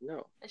will?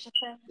 No. Is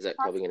that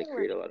probably going to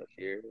create a lot of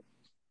fear?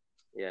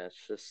 Yeah, it's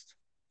just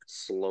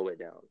slow it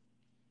down.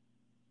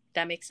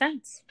 That makes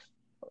sense.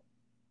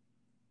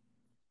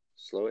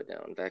 Slow it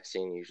down.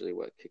 Vaccine usually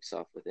kicks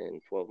off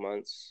within 12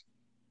 months.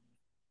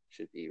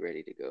 Should be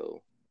ready to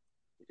go.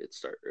 We did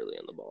start early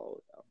on the ball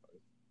with that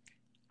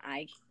one.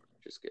 Which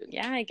is good.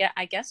 Yeah,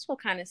 I guess we'll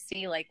kind of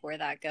see like where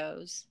that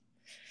goes.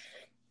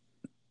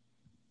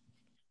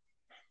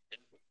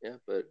 Yeah,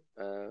 but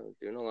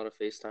doing a lot of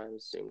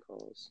FaceTimes, Zoom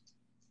calls,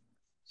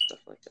 stuff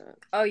like that.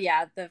 Oh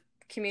yeah, the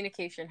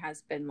communication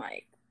has been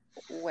like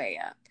way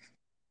up.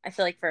 I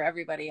feel like for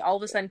everybody, all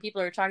of a sudden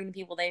people are talking to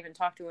people they haven't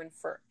talked to in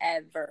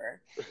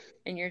forever,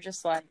 and you're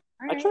just like,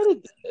 all right. I try to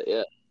do that,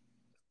 yeah.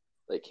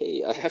 Like,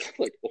 hey, I have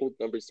like old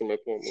numbers to my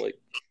phone. I'm like,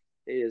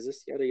 hey, is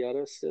this yada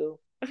yada still?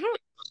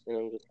 And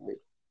I'm just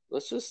like,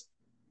 let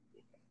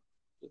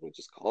me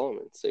just call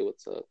them and say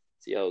what's up.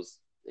 See how it's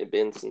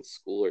been since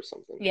school or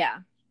something. Yeah.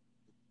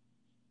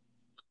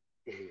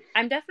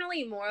 I'm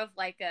definitely more of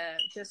like a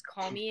just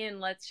call me and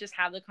let's just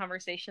have the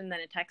conversation than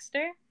a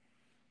texter.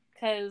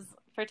 Because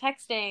for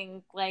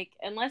texting, like,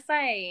 unless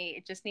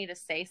I just need to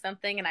say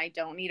something and I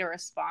don't need a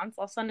response,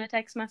 I'll send a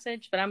text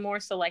message. But I'm more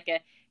so like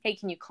a, hey,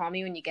 can you call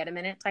me when you get a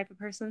minute type of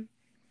person.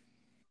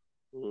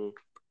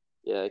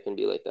 Yeah, I can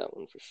be like that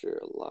one for sure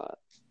a lot.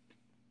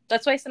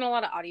 That's why I send a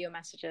lot of audio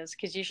messages,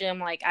 because usually I'm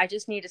like, I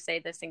just need to say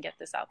this and get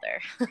this out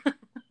there.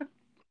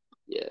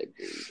 Yeah,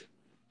 agreed.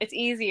 It's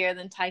easier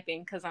than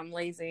typing because I'm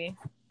lazy.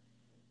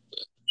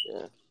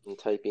 Yeah, and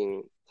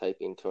typing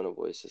tone of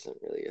voice isn't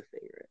really a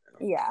thing right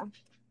now. Yeah.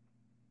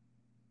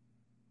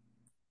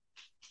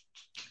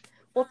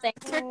 Well,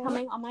 thanks for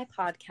coming on my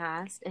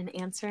podcast and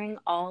answering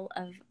all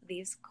of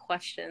these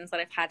questions that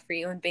I've had for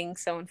you and being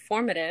so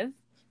informative.